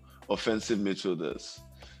impossible. Offensive midfielders.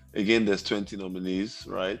 Again, there's 20 nominees,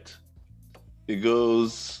 right? It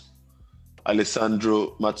goes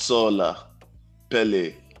Alessandro Mazzola,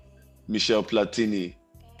 Pele, Michel Platini,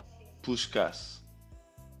 Puskás,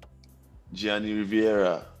 Gianni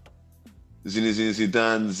Rivera, Zinedine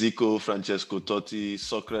Zidane, Zico, Francesco Totti,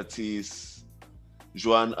 Socrates,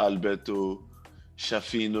 Juan Alberto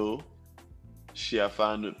Schiaffino,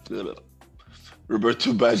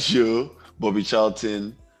 Roberto Baggio, Bobby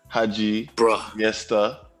Charlton, Hadji,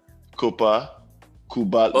 Iniesta, Copa,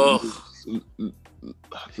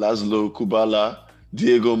 Laszlo Kubala,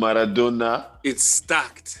 Diego Maradona. It's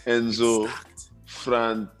stacked. Enzo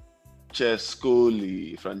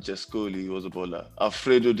Francescoli was a bowler.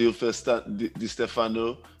 Alfredo Di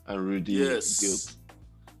Stefano and Rudy Gilt.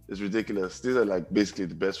 It's ridiculous. These are like basically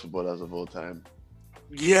the best footballers of all time.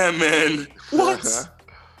 Yeah, man. What?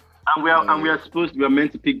 And we are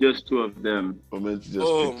meant to pick just two of them. We're meant to just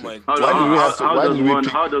pick my God.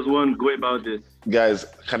 How does one go about this? Guys,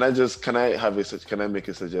 can I make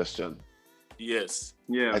a suggestion? Yes.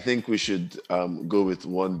 Yeah. I think we should go with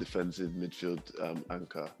one defensive midfield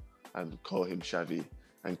anchor and call him Xavi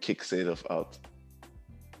and kick Seedorf out.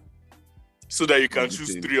 So that you can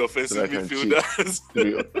choose three offensive midfielders.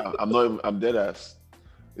 I'm dead ass.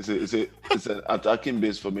 It's an attacking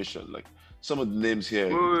based formation. Like some of the names here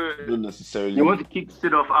don't necessarily. You want to kick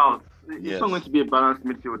Seedorf out? It's not going to be a balanced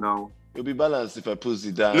midfield now. It'll be balanced if I put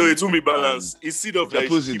Zidane. No, it won't be balanced. It's Seedorf. If I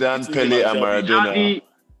put Zidane, Pele, and Maradona.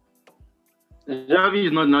 Xavi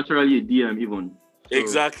is not naturally a DM even. So.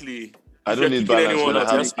 Exactly. I don't need balance when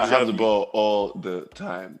I have the ball all the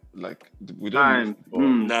time. Like we don't.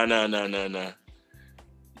 Nah.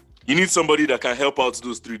 You need somebody that can help out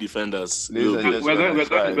those three defenders. We're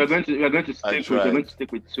going to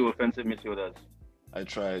stick with two offensive midfielders. I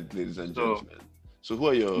tried, ladies and gentlemen. So who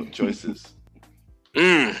are your choices?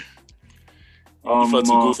 You to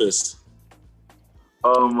go first.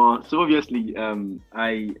 So obviously,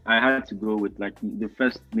 I had to go with like the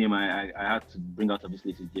first name I had to bring out of this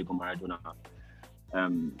list is Diego Maradona.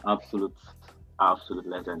 Absolute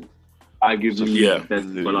legend. Arguably the best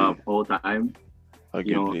footballer of all time.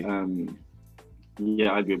 Arguably.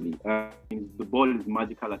 Arguably. The ball is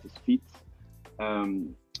magical at his feet.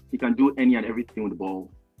 He can do any and everything with the ball.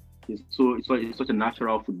 He's such a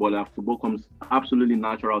natural footballer. Football comes absolutely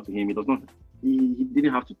natural to him. He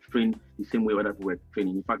didn't have to train the same way other people were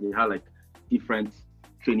training. In fact, he had like different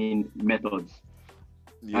training methods.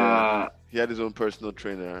 Yeah, he had his own personal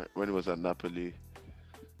trainer when he was at Napoli.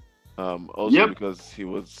 Also because he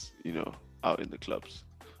was, out in the clubs.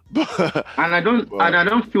 And I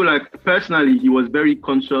don't feel like personally he was very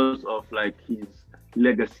conscious of like his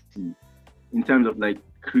legacy in terms of like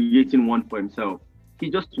creating one for himself.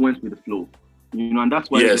 He just went with the flow, and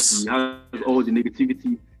that's why he has all the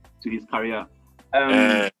negativity to his career.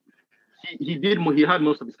 He had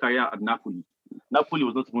most of his career at Napoli. Napoli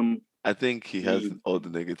was not one. I think he has all the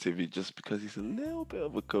negativity just because he's a little bit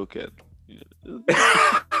of a cokehead.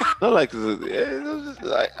 Not like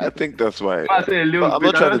I think that's why. I'm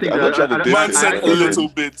not trying to diss him. A little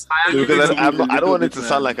bit. Because I don't want it to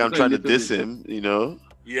sound like I'm trying to diss him,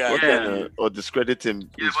 Yeah. Or discredit him.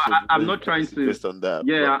 Yeah, but I'm not trying to based on that.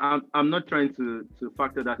 Yeah, I'm not trying to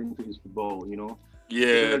factor that into his football.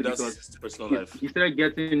 Yeah, that's his personal life. He started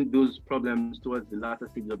getting those problems towards the latter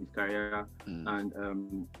stage of his career, and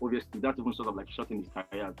obviously that's even sort of like shortened his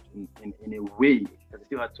career in a way, because he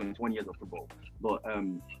still had 21 years of football. But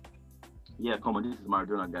yeah, come on, this is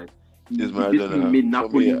Maradona, guys. He made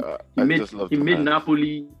Napoli. He made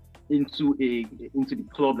Napoli into the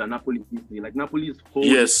club that Napoli is. Like Napoli's whole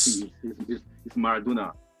history is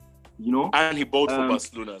Maradona. And he bought for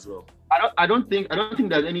Barcelona as well. I don't think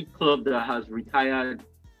there's any club that has retired.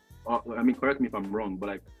 Correct me if I'm wrong, but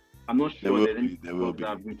like I'm not sure there's any club that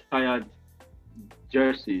have retired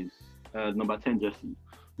jerseys, number 10 jersey.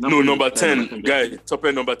 No, number 10 guy, top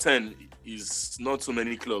end number 10 is not so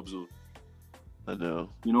many clubs though. I know.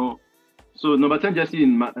 So number 10 jersey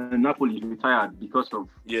in Napoli is retired because of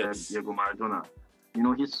Diego Maradona.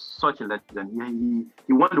 He's such a legend.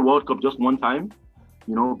 He won the World Cup just one time,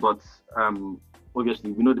 but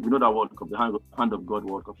obviously we know that World Cup, the hand of God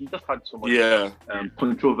World Cup. He just had so much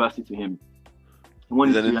controversy to him. He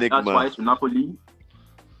won it twice with Napoli.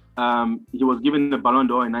 He was given the Ballon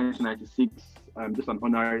d'Or in 1996. Just an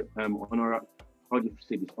honorary how do you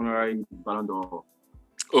say this? Honorary Ballon d'Or.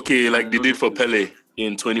 Okay, like they did for Pele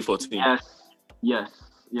in 2014. Yes.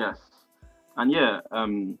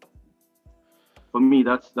 And for me,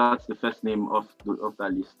 that's the first name of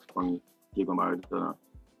that list for me, Diego Maradona.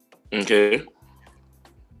 Okay.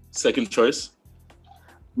 Second choice?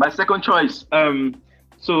 My second choice.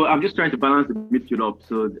 So I'm just trying to balance the midfield up.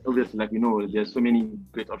 So obviously, like there's so many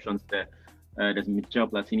great options there. There's Michel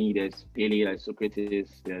Platini, there's Pele, there's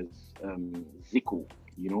Socrates, there's Zico,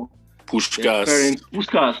 Puskas,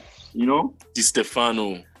 Di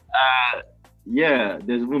Stefano.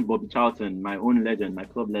 There's even Bobby Charlton, my own legend, my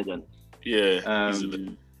club legend. Yeah.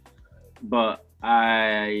 But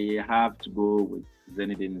I have to go with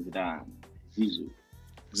Zinedine Zidane.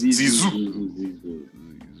 Zizou.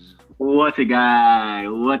 What a guy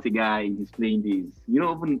he's playing this.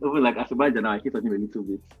 Even like Azerbaijan now, I hate on him a little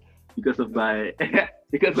bit because of my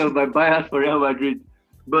bias for Real Madrid.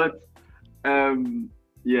 But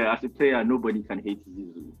as a player, nobody can hate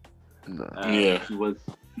Zizou. No. He was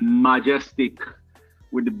majestic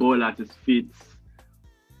with the ball at his feet.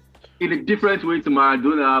 In a different way to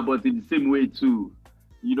Maradona, but in the same way too.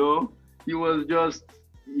 He was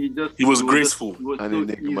graceful. He was so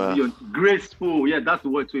easy graceful. Yeah, that's the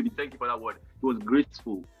word. So thank you for that word. He was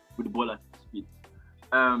graceful with the ball at his feet.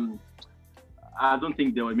 I don't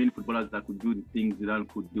think there were many footballers that could do the things Zidane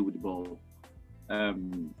could do with the ball.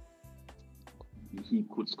 He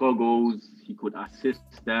could score goals. He could assist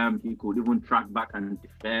them. He could even track back and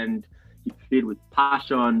defend. He played with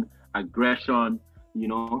passion, aggression.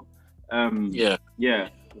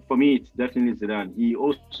 For me, it's definitely Zidane. He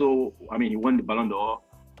also, he won the Ballon d'Or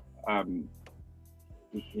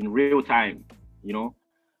in real time, He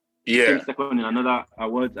came second in another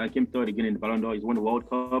awards and came third again in the Ballon d'Or. He's won the World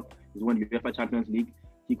Cup. He's won the UEFA Champions League.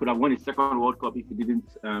 He could have won his second World Cup if he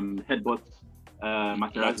didn't headbutt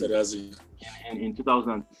Materazzi in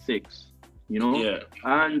 2006.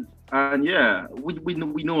 And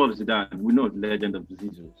we know of Zidane. We know the legend of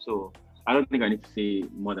Zizou. So I don't think I need to say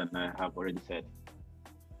more than I have already said.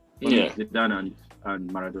 Zidane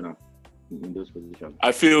and Maradona in those positions.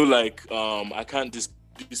 I feel like I can't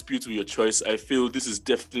dispute with your choice. I feel this is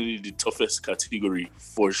definitely the toughest category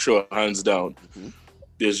for sure, hands down. Mm-hmm.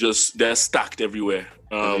 They're stacked everywhere.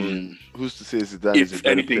 Who's to say Zidane? If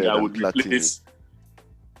anything, I would replace.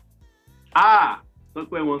 That's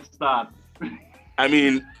where we'll start.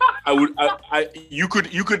 You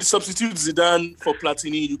could substitute Zidane for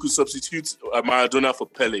Platini. You could substitute Maradona for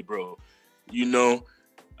Pele, bro.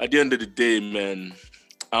 At the end of the day, man,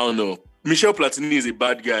 I don't know. Michel Platini is a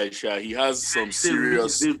bad guy, Sha. He has some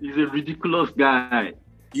serious... He's a ridiculous guy.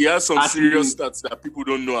 He has some serious stats that people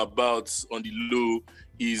don't know about on the low.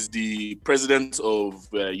 He's the president of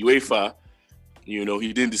UEFA. He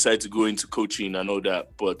didn't decide to go into coaching and all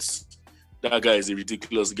that, but that guy is a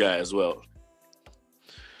ridiculous guy as well.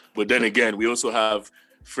 But then again, we also have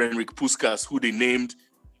Frederick Puskas, who they named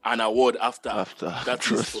an award after. That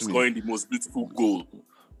is for scoring the most beautiful goal.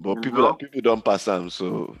 But people don't pass him,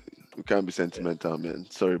 so we can't be sentimental, man.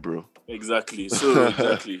 Sorry, bro. Exactly. I'm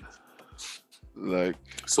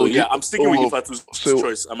sticking with Ifatu's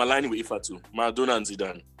choice. I'm aligning with Ifatu. Maradona and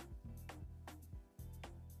Zidane.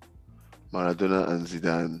 Maradona and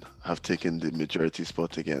Zidane have taken the majority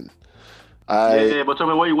spot again. But tell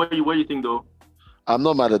me, what do you think, though? I'm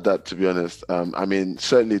not mad at that, to be honest.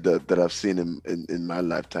 Certainly that I've seen him in my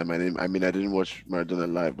lifetime. I didn't watch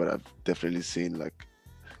Maradona live, but I've definitely seen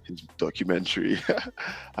his documentary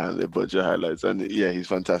and a bunch of highlights. And yeah, he's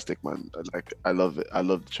fantastic, man. Like, I love it. I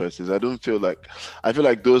love the choices. I feel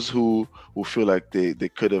like those who feel like they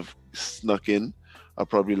could have snuck in are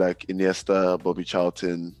probably like Iniesta, Bobby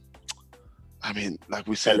Charlton. I mean, like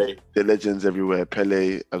we said, Pele. the legends everywhere.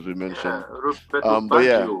 Pele, as we mentioned. But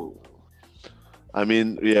yeah. I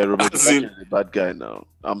mean, yeah, Roberto Baggio is a bad guy now.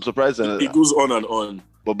 I'm surprised. He goes on and on.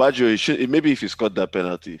 But Baggio, maybe if he scored that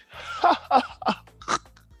penalty.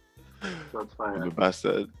 That's fine. The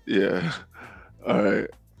bastard. Yeah. All right.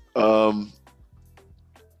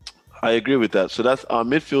 I agree with that. So that's our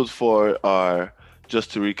midfield for our.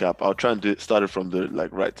 Just to recap, I'll try and start it from the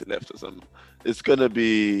like right to left or something. It's gonna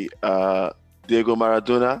be Diego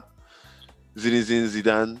Maradona, Zinedine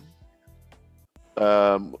Zidane,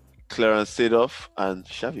 Clarence Seedorf, and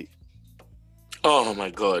Xavi. Oh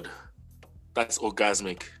my God, that's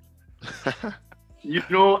orgasmic. You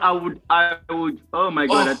know, I would. Oh my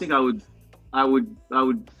God, I think I would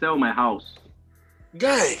sell my house.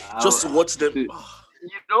 Guy, just to watch them. You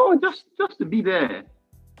know, just to be there.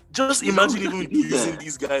 Just imagine even using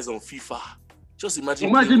these guys on FIFA. Just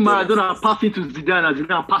imagine Maradona passing to Zidane and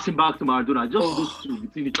Zidane passing back to Maradona. Just those two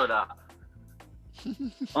between each other.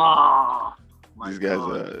 These guys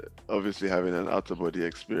are obviously having an out-of-body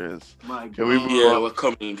experience. My God. Can we move on? We're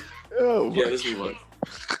coming. Oh, yeah, let's move on.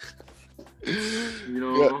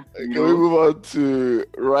 Can we move on to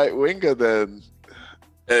right winger then?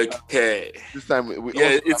 Okay. This time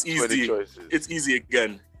it's easy. It's easy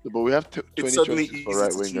again. But we have 20 choices for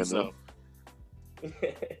right winger now.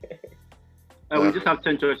 We just have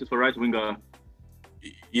 10 choices for right winger.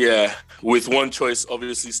 Yeah, with one choice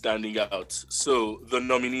obviously standing out. So the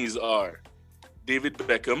nominees are David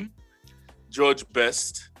Beckham, George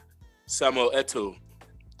Best, Samuel Eto'o,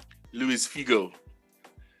 Luis Figo,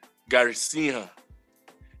 Garcia,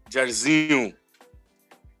 Jairzinho,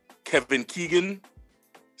 Kevin Keegan,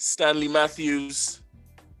 Stanley Matthews,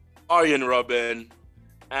 Arjen Robben,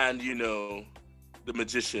 and the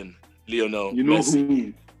magician, Lionel Messi.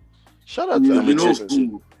 Who? Shout out to the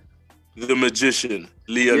magician. The magician,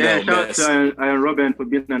 Lionel Messi. Shout out to Arjen Robben for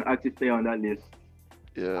being an active player on that list.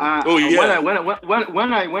 Yeah.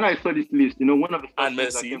 When I saw this list, one of the first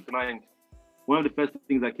things that came to mind. One of the first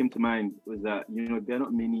things that came to mind was that there are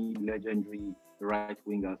not many legendary right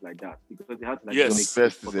wingers like that because they had to Best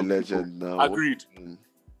is a legend now. Agreed.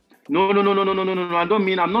 No. I don't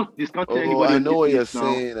mean I'm not discounting anybody. I know what you're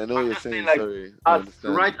saying. Sorry. As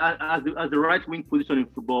the right wing position in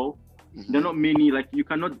football, there are not many.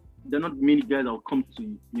 There are not many guys that will come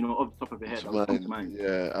to off the top of the head. Come to mind.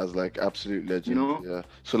 Yeah, as like absolute legends. Yeah.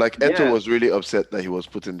 So like Eto'o was really upset that he was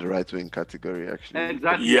put in the right wing category. Actually.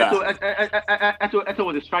 Exactly. Yeah. Eto'o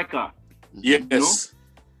was a striker. Yes.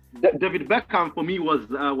 David Beckham for me was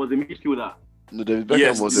a midfielder. No, David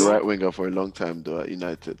Beckham was the right winger for a long time though at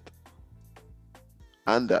United.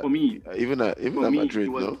 And that for me, even at Madrid,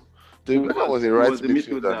 no. David Beckham was a right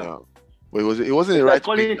midfielder now. But it wasn't a right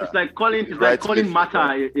winger. It's like calling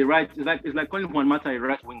Mata a right. It's like calling Juan Mata a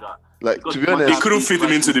right winger. Like to be honest, he couldn't fit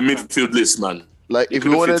him into the midfield list, man. Like if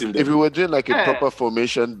we were doing like a proper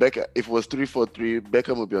formation, if it was 3-4-3,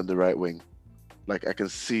 Beckham would be on the right wing. Like I can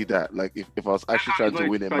see that. Like if I was actually trying to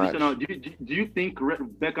win a match. Do you think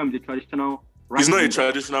Beckham is the traditional? He's not a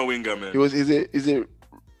traditional winger, man. He's a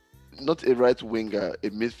not a right winger, a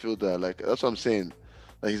midfielder. Like that's what I'm saying.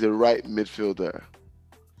 Like he's a right midfielder.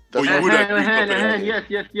 But you would agree, yes.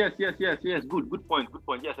 Good point.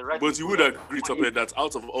 Yes, right. But you would agree, Topper, that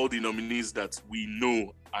out of all the nominees that we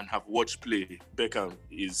know and have watched play, Beckham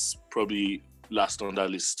is probably last on that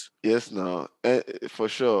list. Yes, now for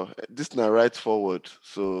sure. This now right forward,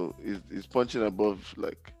 so he's punching above.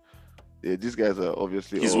 Like, yeah, these guys are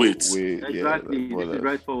obviously his weight. Exactly,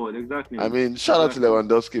 right forward. Exactly. I mean, shout out to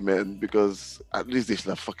Lewandowski, man, because at least they should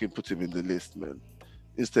have fucking put him in the list, man.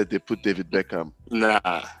 Instead, they put David Beckham.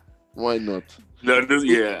 Nah. Why not? No,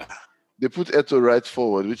 yeah. They put Eto'o right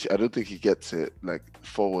forward, which I don't think he gets it. Like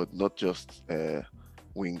forward, not just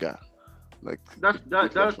winger. Like that's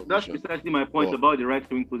precisely my point about the right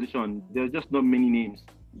wing position. There's just not many names.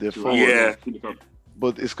 They're forward. Yeah.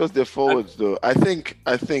 But it's because they're forwards, though. I think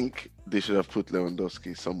they should have put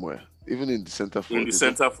Lewandowski somewhere, even in the center forward. In the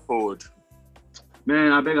center forward.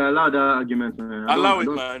 Man, I beg, allow that argument, man. Allow it,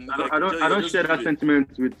 man. I don't share that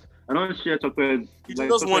sentiment with. I don't share Topper's. He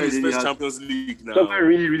just won his first Champions League now. Topper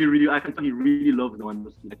really, I can tell he really loves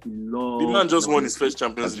Lewandowski. Like, he loves. The man just won his first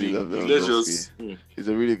Champions League. He's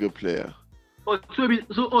a really good player. Oh, so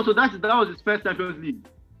that was his first Champions League.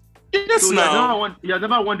 Yes, so he has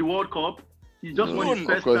never won the World Cup. He just won his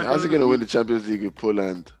first. Of course, how's he going to win the Champions League with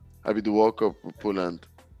Poland? I mean, the World Cup with Poland.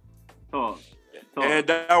 Oh. And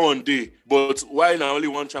that one day. But why now only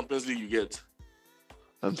one Champions League you get?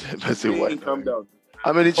 I'm saying why? Calm down.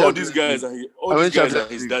 How many All Champions these guys Leagues? are his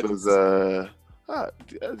Champions daddies. Leagues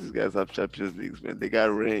these guys have Champions Leagues, man. They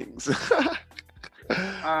got rings.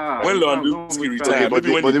 When Lewandowski retired, but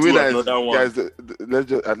maybe when the they do winner is, another one. guys, let's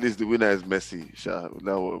just, at least the winner is Messi. That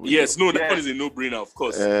one is a no-brainer, of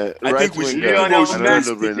course. I think we should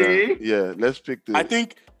let's pick the. I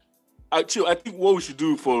think what we should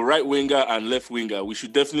do for right winger and left winger, we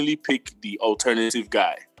should definitely pick the alternative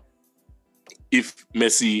guy. If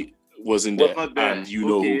Messi wasn't there, and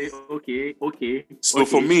Okay. So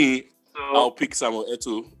for me, I'll pick Samuel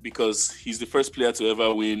Eto'o because he's the first player to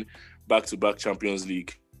ever win back-to-back Champions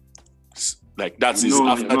League. Like that's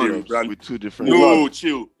after they rebranded with two different. No,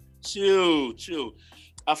 chill.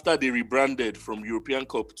 After they rebranded from European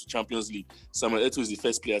Cup to Champions League, Samuel Eto'o is the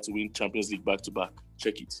first player to win Champions League back-to-back.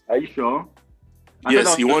 Check it. Are you sure?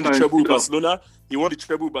 Yes, he won the treble with Barcelona. He won the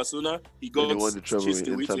treble with Barcelona. He got chased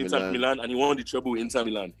away to Inter Milan, and he won the treble with Inter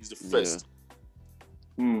Milan. He's the first.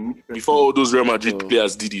 Before all those Real Madrid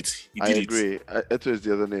players did it. I agree. Eto'o is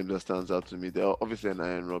the other name that stands out to me. They're obviously an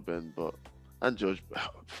Iron Robben, and George.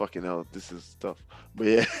 Fucking hell, this is tough. But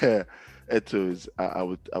yeah, Eto'o is. I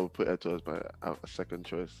would put Eto'o as my second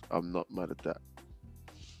choice. I'm not mad at that.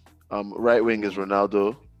 Right wing is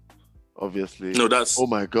Ronaldo, obviously. No, that's. Oh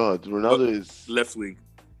my God, Ronaldo is left wing.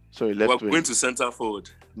 Sorry, left wing. We're going to centre forward.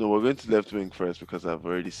 No, we're going to left wing first because I've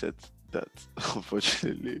already said that.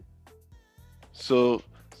 Unfortunately. So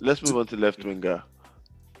let's move on to left winger.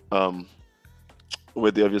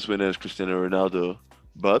 Where the obvious winner is Cristiano Ronaldo,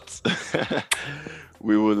 but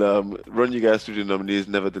we will run you guys through the nominees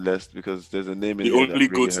nevertheless because there's a name in the here only that really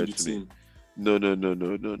goes in the hurts team. me.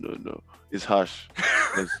 No. It's harsh.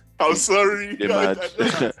 I'm sorry.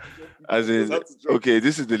 As in, okay,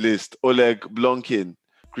 this is the list: Oleg Blonkin,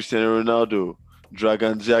 Cristiano Ronaldo,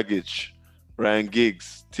 Dragan Djagic, Ryan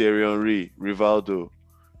Giggs, Thierry Henry, Rivaldo,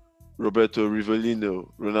 Roberto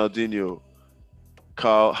Rivellino, Ronaldinho,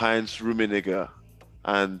 Karl-Heinz Rummenigge,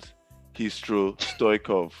 and Histro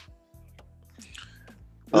Stoichkov.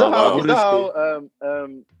 Is that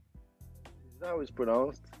how it's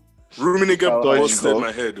pronounced? Rummenigge busted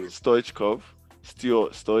my head. Stoichkov.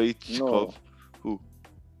 Stoichkov. No. Who?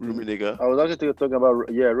 Rummenigge. I was actually talking about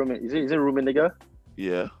Is it Rummenigge?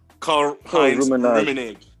 Yeah. Karl-Heinz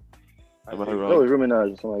Rummenigge. Am I wrong? Oh,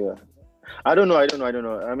 Rummenigge, something like that. I don't know.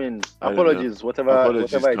 I mean, apologies. Whatever it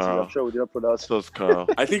is, I'm sure we didn't pronounce. So Carl.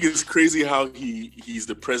 I think it's crazy how he's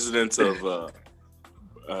the president of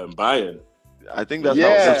Bayern. I think that's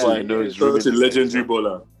why I know he's such a legendary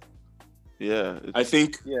bowler. Yeah. I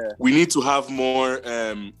think we need to have more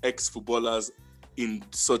ex-footballers in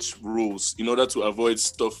such roles in order to avoid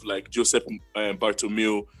stuff like Josep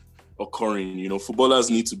Bartomeu occurring. You know, footballers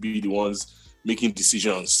need to be the ones making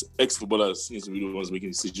decisions. Ex-footballers need to be the ones making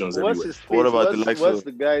decisions everywhere. What about the likes of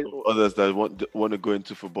others that want to go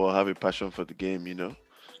into football, have a passion for the game, you know?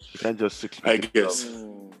 You can't just I guess.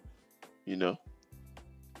 You know?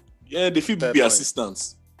 Yeah, they feel be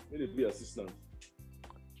assistants. They be assistants.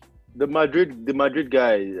 The Madrid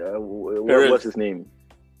guy, what's his name?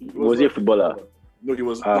 Was he a footballer? No, he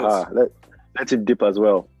was not. Let him dip as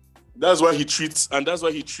well. That's why he treats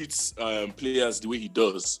players the way he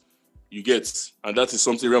does. You get, and that is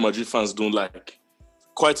something Real Madrid fans don't like.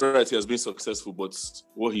 Quite right, he has been successful, but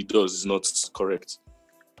what he does is not correct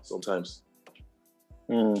sometimes.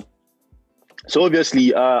 So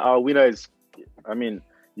obviously, our winner is,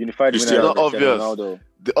 unified winner. Not obvious. Ronaldo.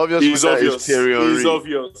 The obvious winner is Thierry Henry. He's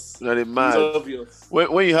obvious. He's obvious.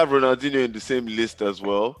 When you have Ronaldinho in the same list as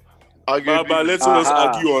well, let us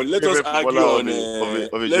argue on. Let's argue on.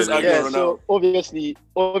 So obviously,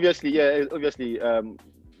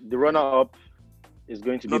 the runner-up is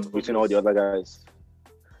going to be between all the other guys.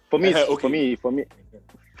 For me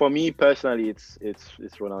personally, it's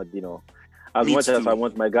Ronaldinho. As much as I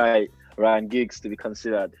want my guy Ryan Giggs to be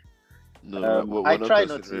considered. No, I try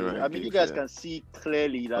not to. You guys can see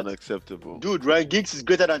clearly that unacceptable. Dude, Ryan Giggs is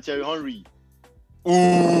greater than Thierry Henry.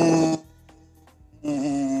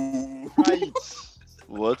 Right.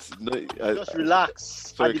 What? No, just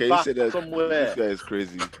relax. Sorry, can you say that? Somewhere. This guy is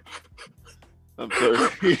crazy. I'm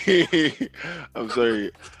sorry. I'm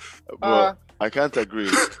sorry. But I can't agree.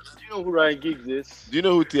 Do you know who Ryan Giggs is? Do you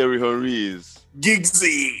know who Thierry Henry is?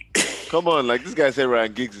 Giggsy. Come on, this guy said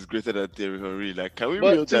Ryan Giggs is greater than Thierry Henry. Can we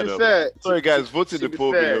reel that up? Fair, sorry, guys, vote in the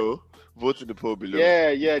poll below. Vote in the poll below. Yeah.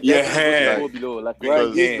 Vote in the poll below.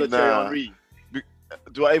 Ryan Giggs or Thierry Henry.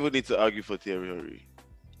 Do I even need to argue for Thierry Henry?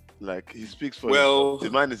 He speaks for himself. The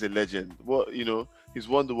man is a legend. He's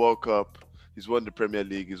won the World Cup. He's won the Premier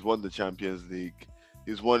League. He's won the Champions League.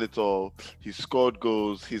 He's won it all. He's scored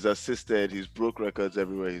goals. He's assisted. He's broke records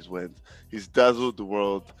everywhere he's went. He's dazzled the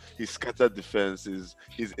world. He's scattered defenses.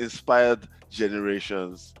 He's inspired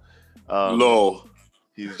generations. Low.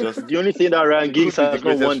 He's just the only thing that Ryan Giggs has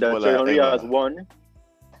not won that Thierry Henry ever. has won.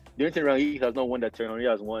 The only thing Ryan Giggs has not won that Thierry Henry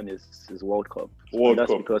has won is World Cup. World That's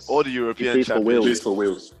Cup. because all the European plays for champions. Wales. Plays for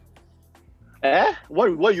Wales.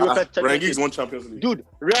 What European Ryan champions? Giggs won Champions League. Dude,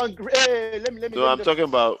 hey, let me. No, I'm talking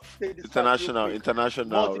about say this fact real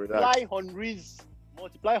international. quick. Relax.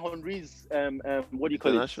 Multiply Henry's what do you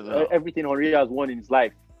call it? International. Everything Henry has won in his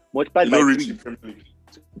life. Multiplied No by reaching 3 Premier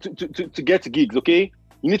League. to get to Giggs, okay?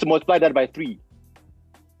 You need to multiply that by 3.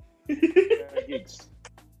 Giggs.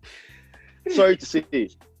 Sorry to say.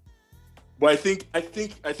 But I think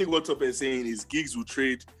what Top is saying is Giggs will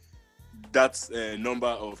trade that number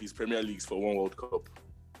of his Premier Leagues for one World Cup.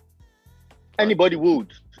 Anybody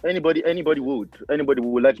would. Anybody would.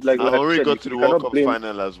 Like Henry said, got to the you World cannot Cup blame-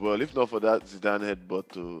 final as well. If not for that Zidane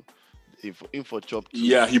headbutt to info chop.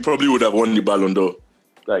 Yeah, he probably would have won the Ballon d'Or.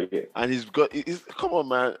 And come on,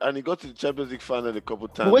 man. And he got to the Champions League final a couple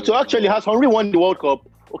times. Wait, so actually has Henry won the World Cup?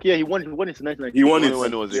 Okay, yeah, he won it in 1990. He won it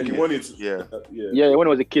when he was a He kid. won it. Yeah. Yeah, when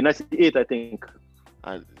he was a kid, 98, I think.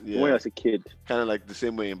 And When he yeah, was a kid. kind of like the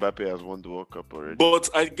same way Mbappe has won the World Cup already. But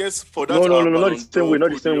I guess for that, No, not the Ballon same way,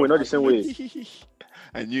 d'Or, not the same way.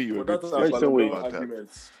 I knew you were For going to that say Ballon something d'Or about that. argument.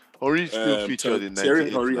 Henry still featured in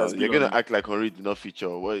Thierry 98. Henry now. has You're been going on- to act like Henry did not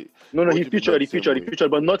feature. What? No, What he do you mean not the same way?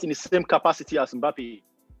 featured, but not in the same capacity as Mbappe.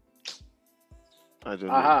 I don't know.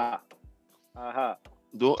 Aha.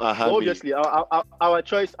 Don't So me. obviously, our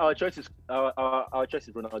choice is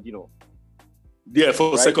Ronaldinho. Yeah,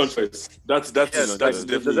 for Right? second first. That's Yes,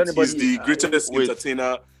 definitely. anybody- He's the greatest wait.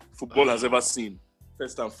 entertainer football has ever seen.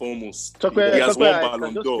 First and foremost. Tokwe, He has Tokwe, won I Ballon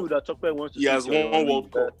can just d'Or. feel that Tokwe wants to He has see Thierry won Henry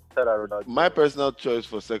World Cup. better than Ronaldo. My personal choice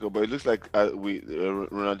for second, but it looks like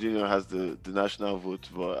Ronaldinho has the national vote,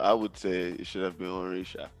 but I would say it should have been Henry.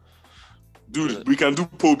 Dude, we can do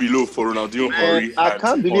poll below for Ronaldinho, Henry. I and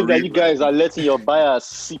can't believe that Henry. you guys are letting your bias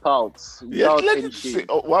seep out. Yeah, without let any him shame. say,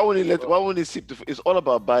 why wouldn't he sip it's all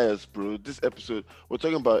about bias, bro. This episode, we're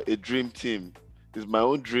talking about a dream team. It's my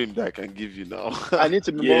own dream that I can give you now. I need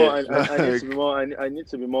to be Yeah. more. I need to be more. I need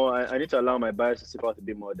to be more. I need to allow my bias to seep out a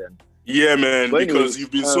bit more. Then. Yeah, man, But because anyways,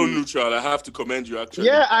 you've been so neutral. I have to commend you, actually.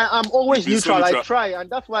 Yeah, I'm always You've been so neutral. I neutral. try, and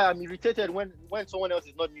that's why I'm irritated when someone else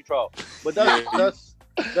is not neutral. But that's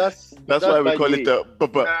That's why we by call the it way.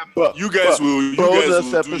 the You guys will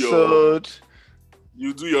bonus do your episode.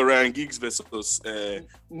 you do your Ryan Giggs versus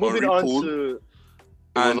Moving Henry on poll. to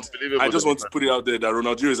And Unbelievable I just want to that- put it out there that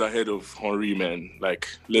Ronaldinho is ahead of Henry, man. Like,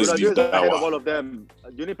 let's Ronaldo leave is that ahead of one. all of them.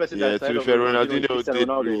 The only person Yeah, that's to ahead be of fair, Ronaldinho is Ronaldinho Cristiano did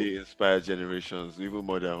Ronaldo. really inspire generations, even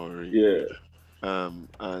more than Henry. Yeah.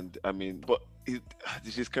 And I mean, but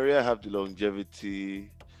does his career have the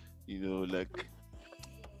longevity? You know, like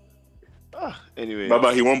anyway.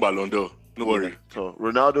 Baba, he won Ballon d'Or. No worry. Yeah, so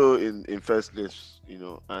Ronaldo in first place, you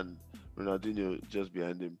know, and Ronaldinho just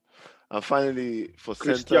behind him. And finally, for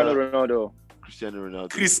Cristiano center, Ronaldo. Cristiano Ronaldo.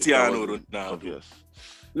 Cristiano That wasn't Ronaldo. Obvious.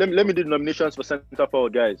 Let me do the nominations for centre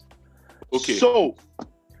forward, guys. Okay. So,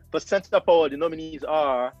 for centre forward, the nominees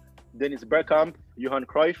are Dennis Bergkamp, Johan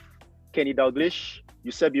Cruyff, Kenny Dalglish,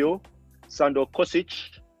 Eusebio, Sandor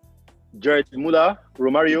Kosic, Jared Muller,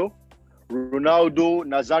 Romario, Ronaldo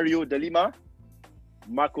Nazario de Lima,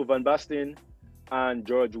 Marco van Basten, and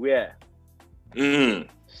George Weah.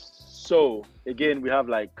 So, again, we have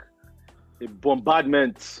like a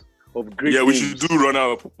bombardment of great Yeah, we names should do run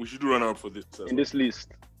up. We should do run up for this. in this list.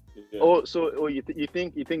 Yeah. You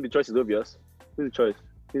think the choice is obvious? Who's the choice?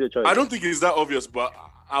 Who's the choice? I don't think it's that obvious, but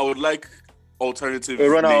I would like alternative A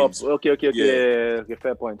runner up. names. Okay. Yeah. Okay,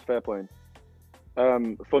 fair point.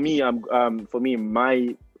 For me,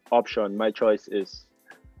 my option, my choice is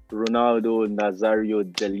Ronaldo Nazario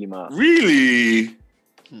de Lima. Really?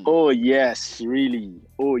 Oh yes, really.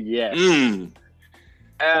 Oh yes. Really?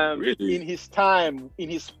 In his prime,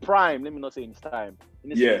 let me not say in his time,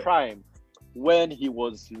 in his Yeah. prime, when he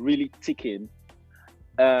was really ticking,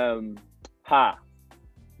 there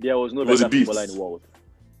was no He was better a beast. footballer in the world.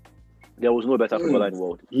 There was no better footballer in the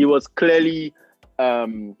world. He was clearly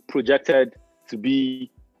projected to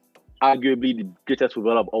be arguably the greatest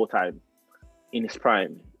footballer of all time in his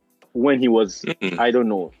prime. When he was, I don't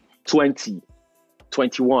know, 20,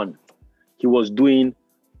 21, he was doing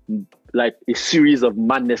like a series of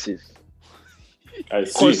madnesses I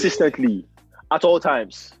see. consistently at all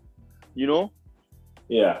times, you know?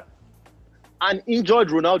 Yeah. An injured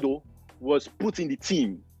Ronaldo was put in the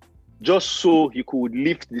team just so he could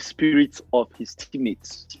lift the spirits of his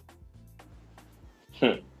teammates.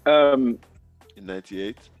 In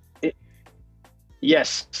 98.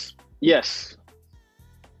 Yes.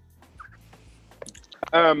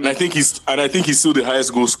 And I think he's still the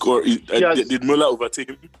highest goal scorer. Did Muller overtake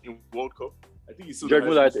him in World Cup? I think he's still George the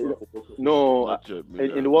Muller. highest goal scorer. No,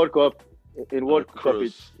 in the World Cup. In World Cup,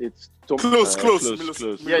 it's close.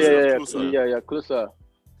 Yeah, closer.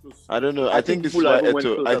 I don't know. I think this is why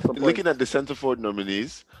Eto'o. Looking at the centre forward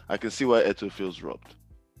nominees, I can see why Eto'o feels robbed.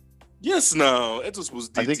 Yes, now Eto'o's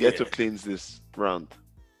supposed to. I think Eto'o cleans this round.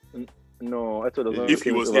 No, Eto'o doesn't. If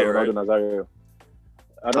he was here, right? Nazario.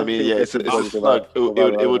 I mean, yeah, it's a slug.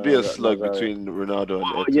 It would be a slug between Ronaldo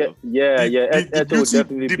and Eto'o.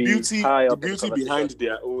 The beauty behind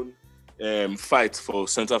their own fight for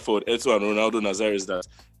centre forward, Eto'o and Ronaldo Nazario, is that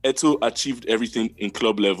Eto'o achieved everything in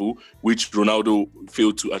club level, which Ronaldo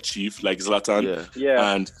failed to achieve, like Zlatan.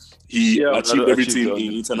 Yeah. And he achieved everything on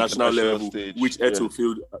in international level, stage, which Eto'o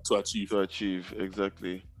failed to achieve.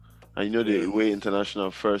 Exactly. And they weigh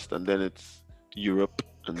international first, and then it's Europe.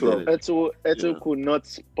 And then Eto'o could not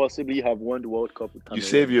possibly have won the World Cup with Cameroon.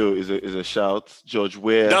 Eusebio is a shout. George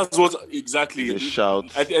Weah. That's what exactly. A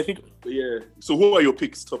shout. I think. Yeah. So who are your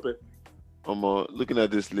picks, Tope? Looking at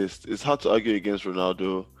this list, it's hard to argue against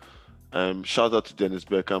Ronaldo. Shout out to Dennis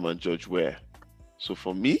Bergkamp and George Weah. So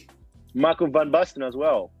for me, Marco van Basten as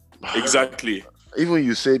well. Exactly. Even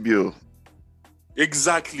Eusebio.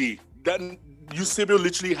 Exactly. That Eusebio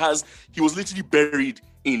he was literally buried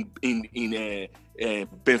in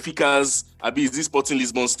Benfica's Sporting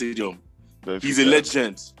Lisbon Stadium. Benfica. He's a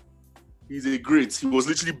legend. He's a great. He was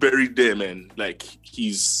literally buried there, man. Like,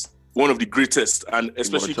 he's one of the greatest, and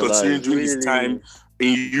especially considering during his time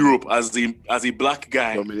in Europe as a black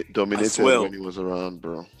guy. Dominated when he was around,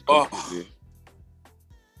 bro.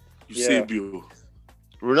 Eusebio.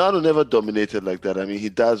 Ronaldo never dominated like that. I mean, he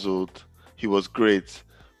dazzled. He was great,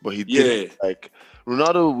 but he didn't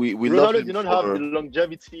Ronaldo. Ronaldo did not have the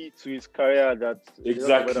longevity to his career that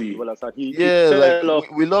exactly.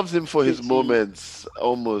 We loved him for his moments,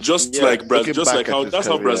 almost. Just like how that's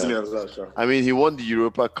how Brazilians are. I mean, he won the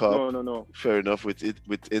Europa Cup. No. Fair enough with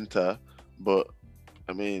Inter, but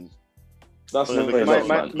I mean, that's my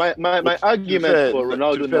argument for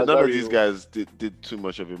Ronaldo. None of these guys did too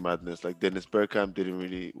much of a madness. Like Dennis Bergkamp didn't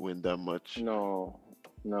really win that much. No.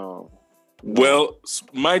 Well,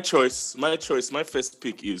 my choice, my first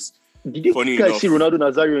pick is. Did you guys see Ronaldo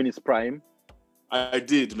Nazario in his prime? I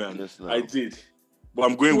did, man. Yes, no. I did. But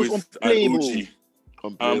I'm going with an OG.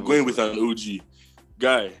 I'm going with an OG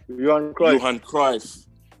guy. Johan Cruyff.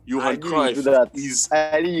 Johan Cruyff is.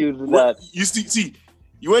 I knew that. You see,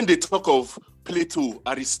 when they talk of Plato,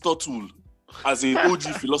 Aristotle, as an OG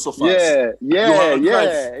philosophers, Johan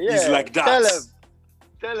Cruyff is like that.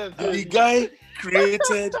 Tell him. The guy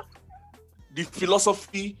created the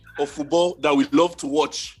philosophy of football that we love to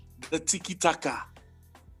watch, the tiki-taka.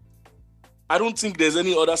 I don't think there's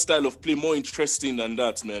any other style of play more interesting than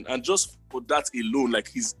that, man. And just for that alone, like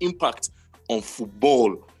his impact on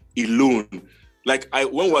football alone, like I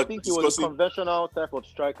think he was a conventional type of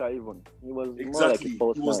striker. Even he was exactly. More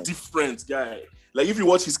like he was different guy. Like if you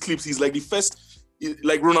watch his clips, he's like the first,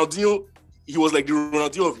 like Ronaldinho. He was like the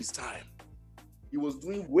Ronaldinho of his time. He was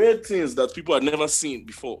doing weird things that people had never seen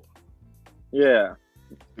before. Yeah.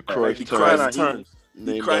 The Cruyff turn.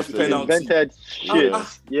 The Cruyff penalty. Invented shit.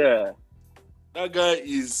 Yeah. That guy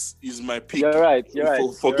is my pick. You're right.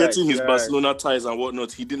 Forgetting his Barcelona ties and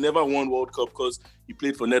whatnot. He never won World Cup because he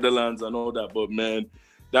played for Netherlands and all that. But man,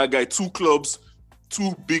 that guy, two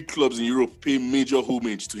big clubs in Europe pay major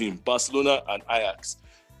homage to him. Barcelona and Ajax.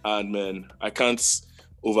 And man, I can't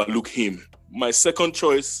overlook him. My second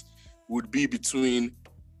choice would be between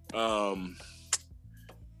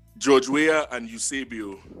George Weah and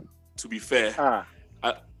Eusebio, to be fair.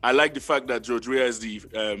 I like the fact that George Weah is the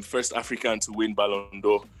first African to win Ballon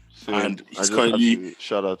d'Or. And he's currently...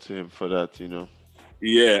 Shout out to him for that,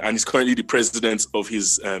 Yeah, and he's currently the president of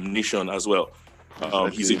his nation as well.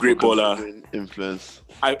 He's a great baller. Influence.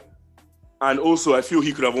 And also, I feel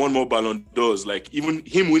he could have won more Ballon d'Ors. Like, even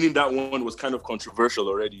him winning that one was kind of controversial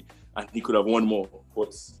already. And he could have won more.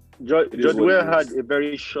 But George Weah had a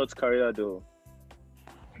very short career, though.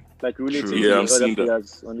 Like relatively to other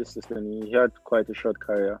players on this system, he had quite a short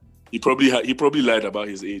career. He probably lied about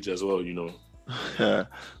his age as well, Yeah,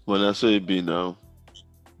 well, that's what it be now.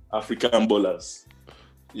 African ballers.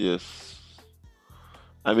 Yes.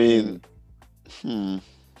 I mean,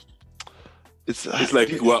 it's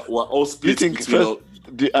like we're all split.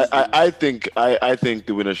 I think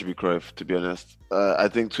the winner should be Cruyff. To be honest, I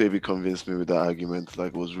think Tweby convinced me with that argument.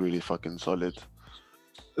 Like, it was really fucking solid.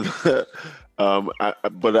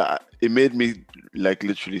 But it made me like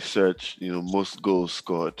literally search, most goals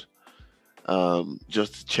scored,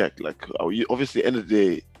 just to check. Like, obviously, end of the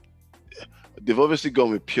day, they've obviously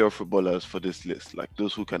gone with pure footballers for this list. Like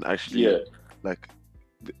those who can actually, like,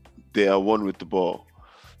 they are one with the ball,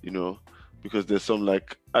 because there's some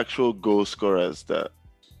like actual goal scorers that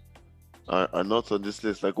are not on this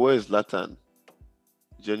list. Like, where is Zlatan?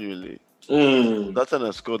 Genuinely, Zlatan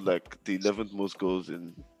has scored like the 11th most goals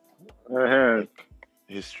in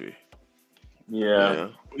history. Yeah.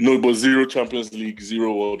 No, but 0 Champions League,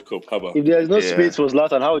 0 World Cup. How about? If there's no space for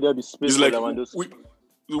Zlatan, how would there be space for Lewandowski?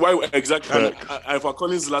 Why exactly? And if we're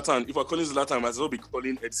calling Zlatan, I might as well be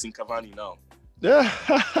calling Edison Cavani now. Yeah.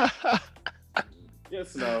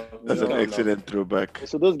 Yes, now. That's an excellent throwback.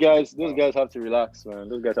 So those guys have to relax, man.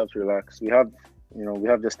 Those guys have to relax. We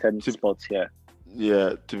have just 10 spots here.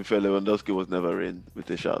 Yeah, to be fair, Lewandowski was never in with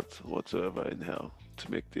a shout whatsoever in hell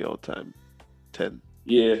to make the all-time 10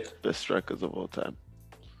 best strikers of all time.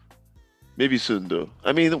 Maybe soon, though.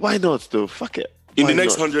 I mean, why not, though? Fuck it. In the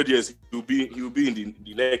next 100 years, he'll be in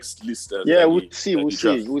the next list.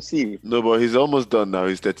 We'll see. No, but he's almost done now.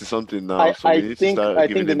 He's 30-something now. I think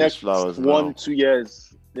the next flowers 1-2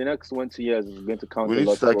 years, the next 1-2 years is going to count. We need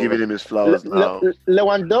to start giving him his flowers now.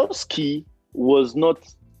 Lewandowski was not.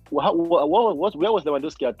 Where was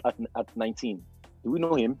Lewandowski at 19? Do we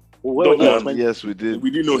know him? Yes, we did.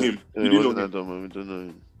 We didn't know him. We don't know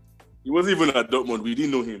him. He wasn't even at Dortmund. We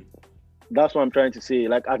didn't know him. That's what I'm trying to say.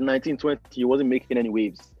 Like at 19, 20, he wasn't making any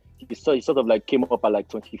waves. He sort of like came up at like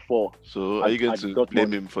 24. So are you going to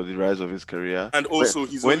blame him for the rise of his career? And also,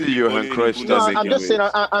 when did Johan Cruyff start making waves?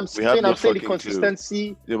 I'm saying the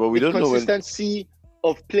consistency. Yeah, but we don't know consistency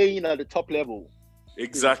of playing at the top level.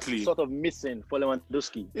 Exactly. Sort of missing for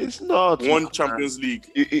Lewandowski. It's not one Champions League.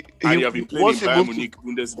 And you have been playing in Bayern Munich,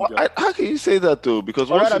 Bundesliga. How can you say that though? Because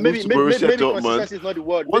once he moves to Borussia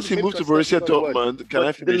Dortmund, once he moves to Borussia Dortmund, can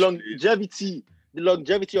I finish? The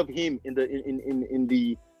longevity of him in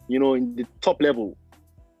the top level.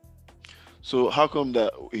 So how come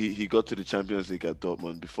that he got to the Champions League at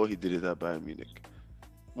Dortmund before he did it at Bayern Munich?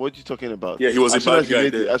 What are you talking about? Yeah, he was a bad guy.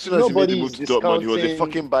 As soon as he made the move to Dortmund, he was a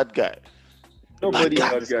fucking bad guy.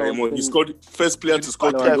 He scored first player to score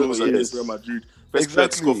 3 goals against Real Madrid. First player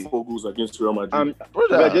to score 4 goals against Real Madrid.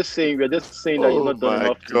 We're just saying that he's not done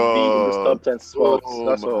enough to be in the top 10 spots.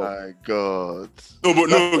 That's all. Oh my god!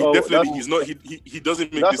 No, definitely he's not. He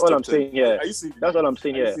doesn't make this top 10. That's all I'm saying here. That's all I'm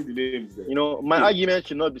saying here. My argument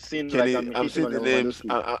should not be seen like I'm seeing the names.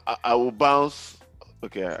 I will bounce.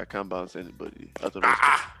 Okay, I can't bounce anybody out of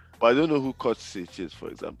respect. But I don't know who Kotsic is, for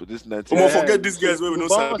example. This 19. Forget these guys where we know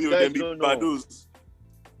Sabi or them big bados.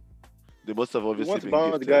 They must have obviously been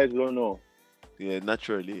gifted. The guys we don't know. Yeah,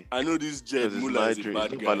 naturally. I know this Jed Muller is a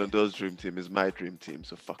bad guy. Ballon d'Or's dream team is my dream team,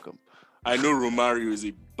 so fuck him. I know Romario is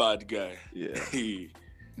a bad guy. Yeah.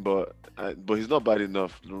 but he's not bad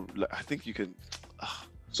enough. I think you can.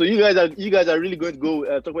 So you guys are really going to go.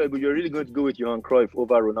 You're really going to go with Johan Cruyff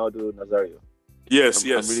over Ronaldo Nazario. Yes. I'm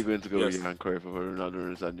really going to go with Johan Cruyff over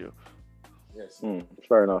Ronaldo Nazario. Yes.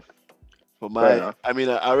 Fair enough. I mean,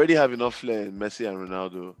 I already have enough flair in Messi and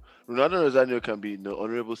Ronaldo. Ronaldo Nazario can be the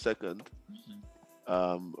honorable second.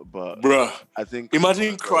 But bruh, I think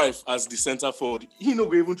imagine Cruyff as the centre forward. He no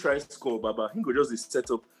go even try to score, Baba. He go just set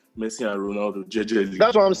up Messi and Ronaldo. JJ.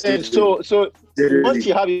 That's what I'm saying. So once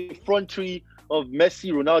you have a front three of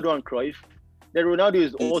Messi, Ronaldo, and Cruyff, then Ronaldo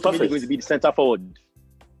is ultimately going to be the centre forword.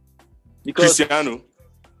 Because Cristiano.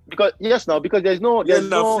 Because there's no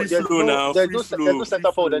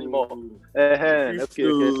centre forward anymore.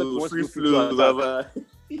 Free flow, Baba.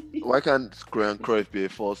 Why can't Cruyff be a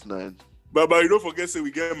false 9? But you don't forget, say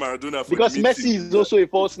we get Maradona for because Messi is also a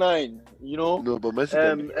false 9. No, but Messi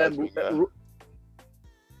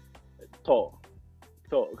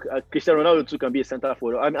Cristiano Ronaldo too can be a centre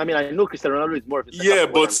forward. I mean, I know Cristiano Ronaldo is more of a centre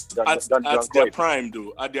forward. But at their prime,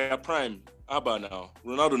 though, Abba now,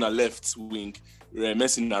 Ronaldo na left wing,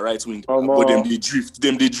 Messi na right wing, but them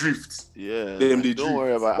they drift. Yeah, don't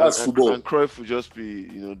worry about that's football. And Cruyff will just be,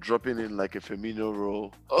 dropping in like a Firmino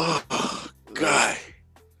role. Oh, guy.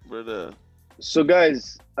 Brother. So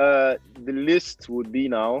guys, the list would be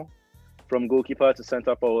now from goalkeeper to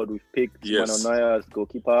centre forward. We've picked Manuel Neuer as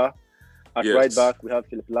goalkeeper. At right back we have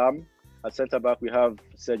Philipp Lahm. At centre back we have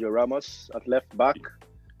Sergio Ramos. At left back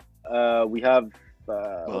we have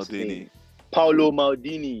Maldini. Paolo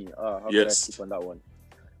Maldini. How can I skip on that one?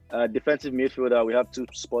 Defensive midfielder, we have 2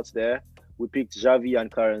 spots there. We picked Xavi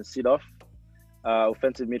and Karen Seedorf.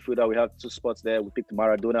 Offensive midfielder, we have 2 spots there. We picked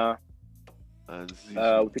Maradona. And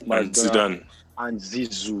Zidane. We picked Maradona and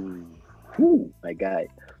Zizou. Whew, my guy.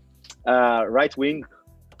 Right wing,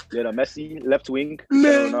 Lionel Messi. Left wing,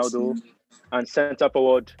 Ronaldo. And centre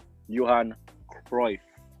forward, Johan Cruyff.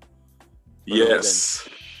 Yes.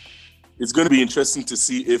 It's going to be interesting to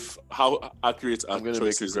see how accurate our I'm going to make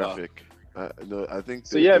a choices are. graphic. No, I think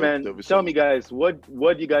So man, tell me, guys, what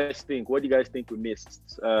do you guys think? What do you guys think we missed?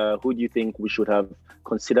 Who do you think we should have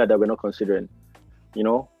considered that we're not considering? You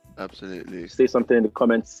know, absolutely. Say something in the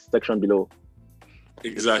comments section below.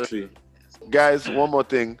 Exactly. Guys, one more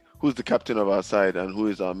thing. Who's the captain of our side and who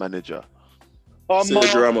is our manager?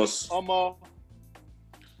 Sergio Ramos.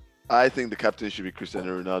 I think the captain should be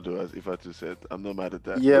Cristiano Ronaldo, as Ifatu said. I'm not mad at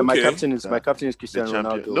that. Yeah, Okay. my captain is Cristiano The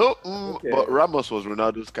champion. Ronaldo. No, Okay. but Ramos was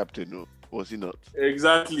Ronaldo's captain, no? Was he not?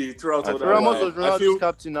 Exactly. Throughout all that Ramos while. was Ronaldo's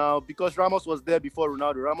captain now because Ramos was there before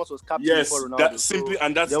Ronaldo. Ramos was captain Yes, before Ronaldo. that simply,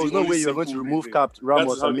 and that's there was the no only way you were going to simple remove reason. Ramos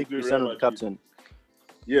That's how and they make do Real Cristiano the Madrid. captain.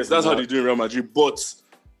 Yes, that's how they do in Real Madrid. But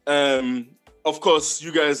of course,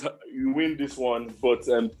 you guys you win this one. But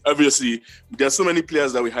obviously, there's so many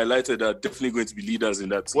players that we highlighted that are definitely going to be leaders in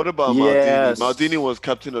that team. What about Yes. Maldini? Maldini was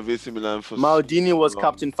captain of AC Milan for Maldini was long.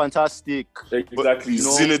 captain, fantastic. Exactly. you know-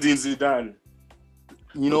 Zinedine Zidane.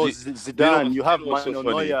 You know, Zidane, you have also Manuel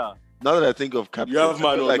funny. Neuer. Now that I think of captain, You have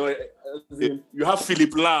Manuel like, Neuer. You have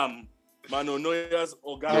Philip Lam. Manuel Neuer's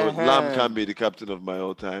no, Oga. Lam can be the captain of my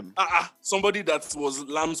all time. Somebody that was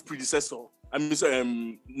Lam's predecessor. I mean,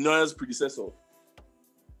 sorry, Neuer's predecessor.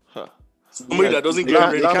 Huh. Somebody Yeah, that doesn't It get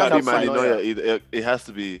can't, red it can't be cards. Lam Manuel Neuer. Neuer. It has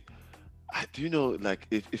to be. Do you know? Like,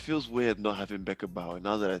 it feels weird not having Beckenbauer.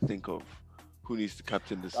 Now that I think of who needs to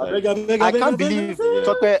captain the side. I can't believe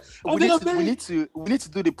Tokwe, we beg. need to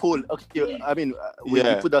do the poll. Okay, I mean, we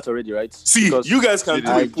put that already, right? See, Because you guys can do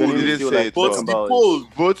I a poll. genuinely feel say like it, But so. the Beckenbauer poll,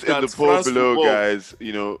 Vote in the That's poll France below, football. guys.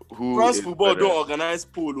 You know who. France is football better. don't organize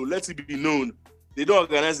poll. Let it be known. They don't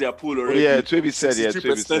organize their poll Oh, already. yeah, Tweeby said. Yeah,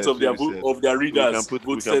 63% Tweeby of their said. of their We can readers put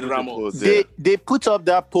voted the Ramos. poll there. They put up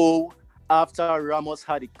that poll after Ramos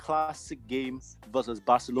had a classic game versus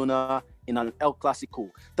Barcelona in an El Clasico.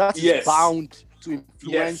 That is Yes. bound to influence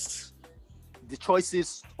Yes. the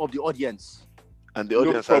choices of the audience. And the No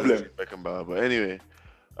audience problem. hasn't seen Beckenbauer. But anyway,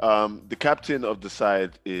 the captain of the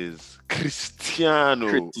side is Cristiano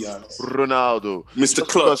Ronaldo. Mr. Just Clutch.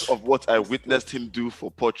 because of what I witnessed him do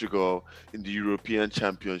for Portugal in the European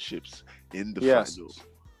Championships in the Yes. finals.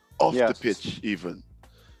 Off Yes. the pitch, even.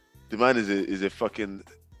 The man is a fucking,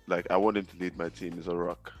 like, I want him to lead my team. He's a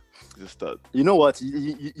rock. He's a stud. You know what?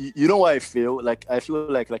 You know what I feel? Like I feel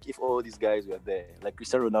like if all these guys were there, like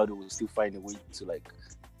Cristiano Ronaldo would still find a way to like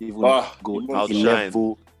even go a outshine.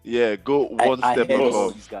 level Yeah, go one step ahead of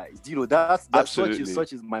above. these guys. You know that's Absolutely.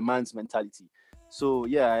 such is my man's mentality. So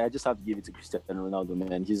yeah, I just have to give it to Cristiano Ronaldo,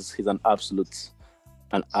 man. He's an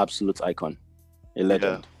absolute icon, a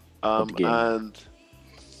legend. of the game. And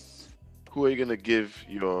who are you gonna give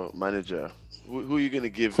your manager? Who are you gonna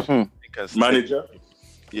give Manager.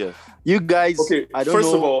 Yes. You guys, Okay, I don't first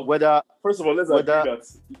know of all- whether First of all, let's Whether- agree that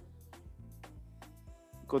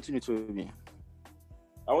continue to me.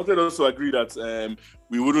 I wanted us to agree that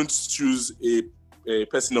we wouldn't choose a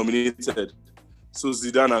person nominated. So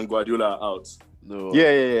Zidane and Guardiola are out. No.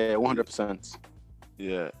 Yeah, 100%.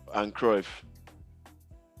 Yeah. And Cruyff.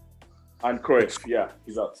 And Cruyff, yeah,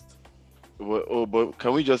 he's out. But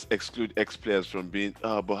can we just exclude ex-players from being?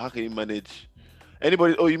 But how can you manage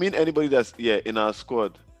anybody? Oh, you mean anybody that's in our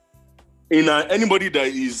squad? Anybody that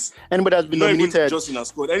is Anybody that's been not even nominated, just in our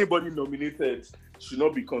squad, anybody nominated should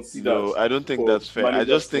not be considered. No, I don't think for that's fair. I manager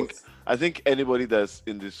just think spots. I think anybody that's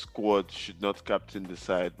in the squad should not captain the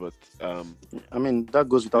side. But I mean, that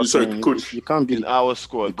goes without Sorry, saying. coach. You can't be. in our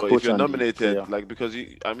squad, the but if coach you're and the nominated, player. like because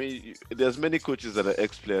there's many coaches that are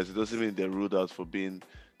ex-players. It doesn't mean they're ruled out for being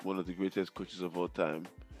one of the greatest coaches of all time.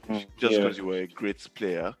 Just Yeah. because you were a great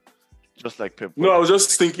player, just like Pep. No, I was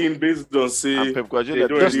just thinking based on say And Pep Guardiola they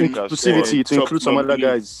don't Just didn't really have inclusivity to Top include some other nominee.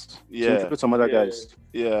 guys. Yeah. To include some other Yeah. guys.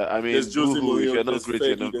 Yeah, I mean, There's Jose boo-hoo, if Mourinho, you're not there's great,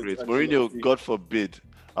 you're Fergie, not there's great. Ancelotti. Mourinho, God forbid,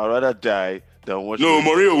 I'd rather die than watch. No, him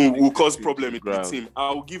Mourinho will cause to problem the in the ground. team.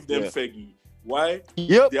 I'll give them Yeah. Fergie. Why?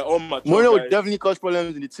 Yep. They're all mature Mourinho guys. would definitely cause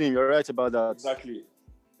problems in the team. You're right about that.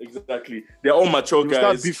 Exactly. They're all mature You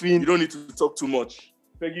start guys. beefing. You don't need to talk too much.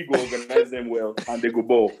 Fergie go organize them well and they go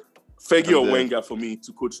ball. Fergie And or then- Wenger for me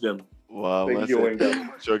to coach them. Wow, Fergie man or said, Wenger.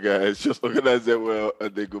 sure guys, just organize them well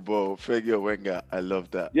and they go ball. Fergie or Wenger, I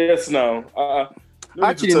love that. Yes, now. No need to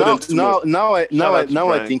Actually, tell them too much. now I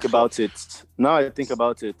Brian think Clough. about it. Now I think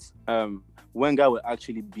about it. Wenger will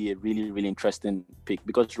actually be a really, really interesting pick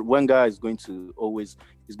because Wenger is going to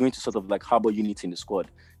sort of like harbor unity in the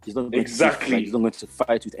squad. He's not going Exactly. to he's not going to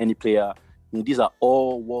fight with any player. You know, these are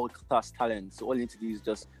all world-class talents. So all you need to do is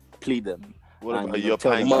just play them. What And about you your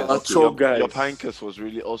tell them mature guys. Your Pinkus was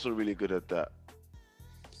also really good at that.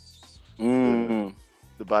 Mm.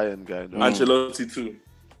 The Bayern guy. No, Ancelotti too.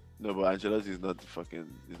 no, but Ancelotti is not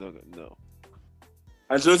he's not no.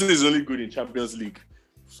 Ancelotti is only good in Champions League.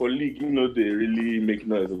 For league, they really make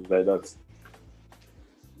noise like that.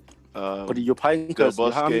 But the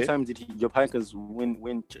Yopainkas, how many times did Yopainkas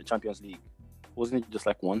win Champions League? Wasn't it just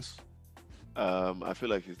like once? I feel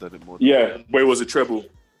like he's done it more. Yeah, but it was a treble.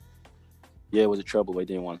 Yeah, it was a treble, but he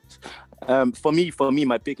didn't want. For me,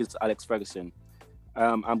 my pick is Alex Ferguson.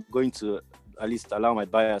 I'm going to at least allow my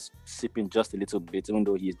bias sip in just a little bit, even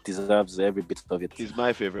though he deserves every bit of it. He's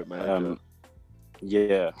my favorite manager.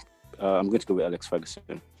 I'm going to go with Alex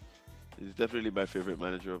Ferguson. He's definitely my favorite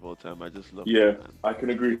manager of all time. I just love him. Yeah, I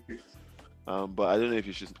can agree. But I don't know if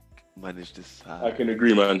you should manage this. I can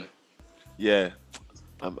agree, man. Yeah,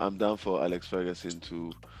 I'm down for Alex Ferguson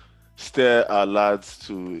to steer our lads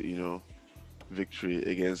to, victory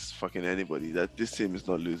against fucking anybody. That this team is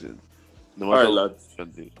not losing. No matter what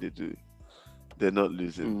they do, they're not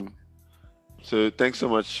losing. So thanks so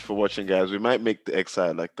much for watching, guys. We might make the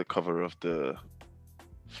XI like the cover of the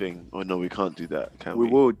thing. Oh no, we can't do that, can we?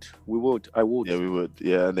 We would. I would. Yeah, we would.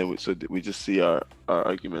 Yeah, and then we just see our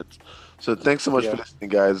arguments. So thanks so much for listening,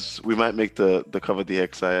 guys. We might make the cover the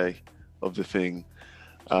XI of the thing,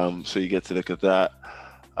 so you get to look at that.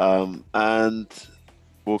 And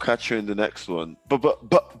we'll catch you in the next one.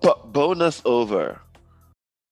 But bonus over.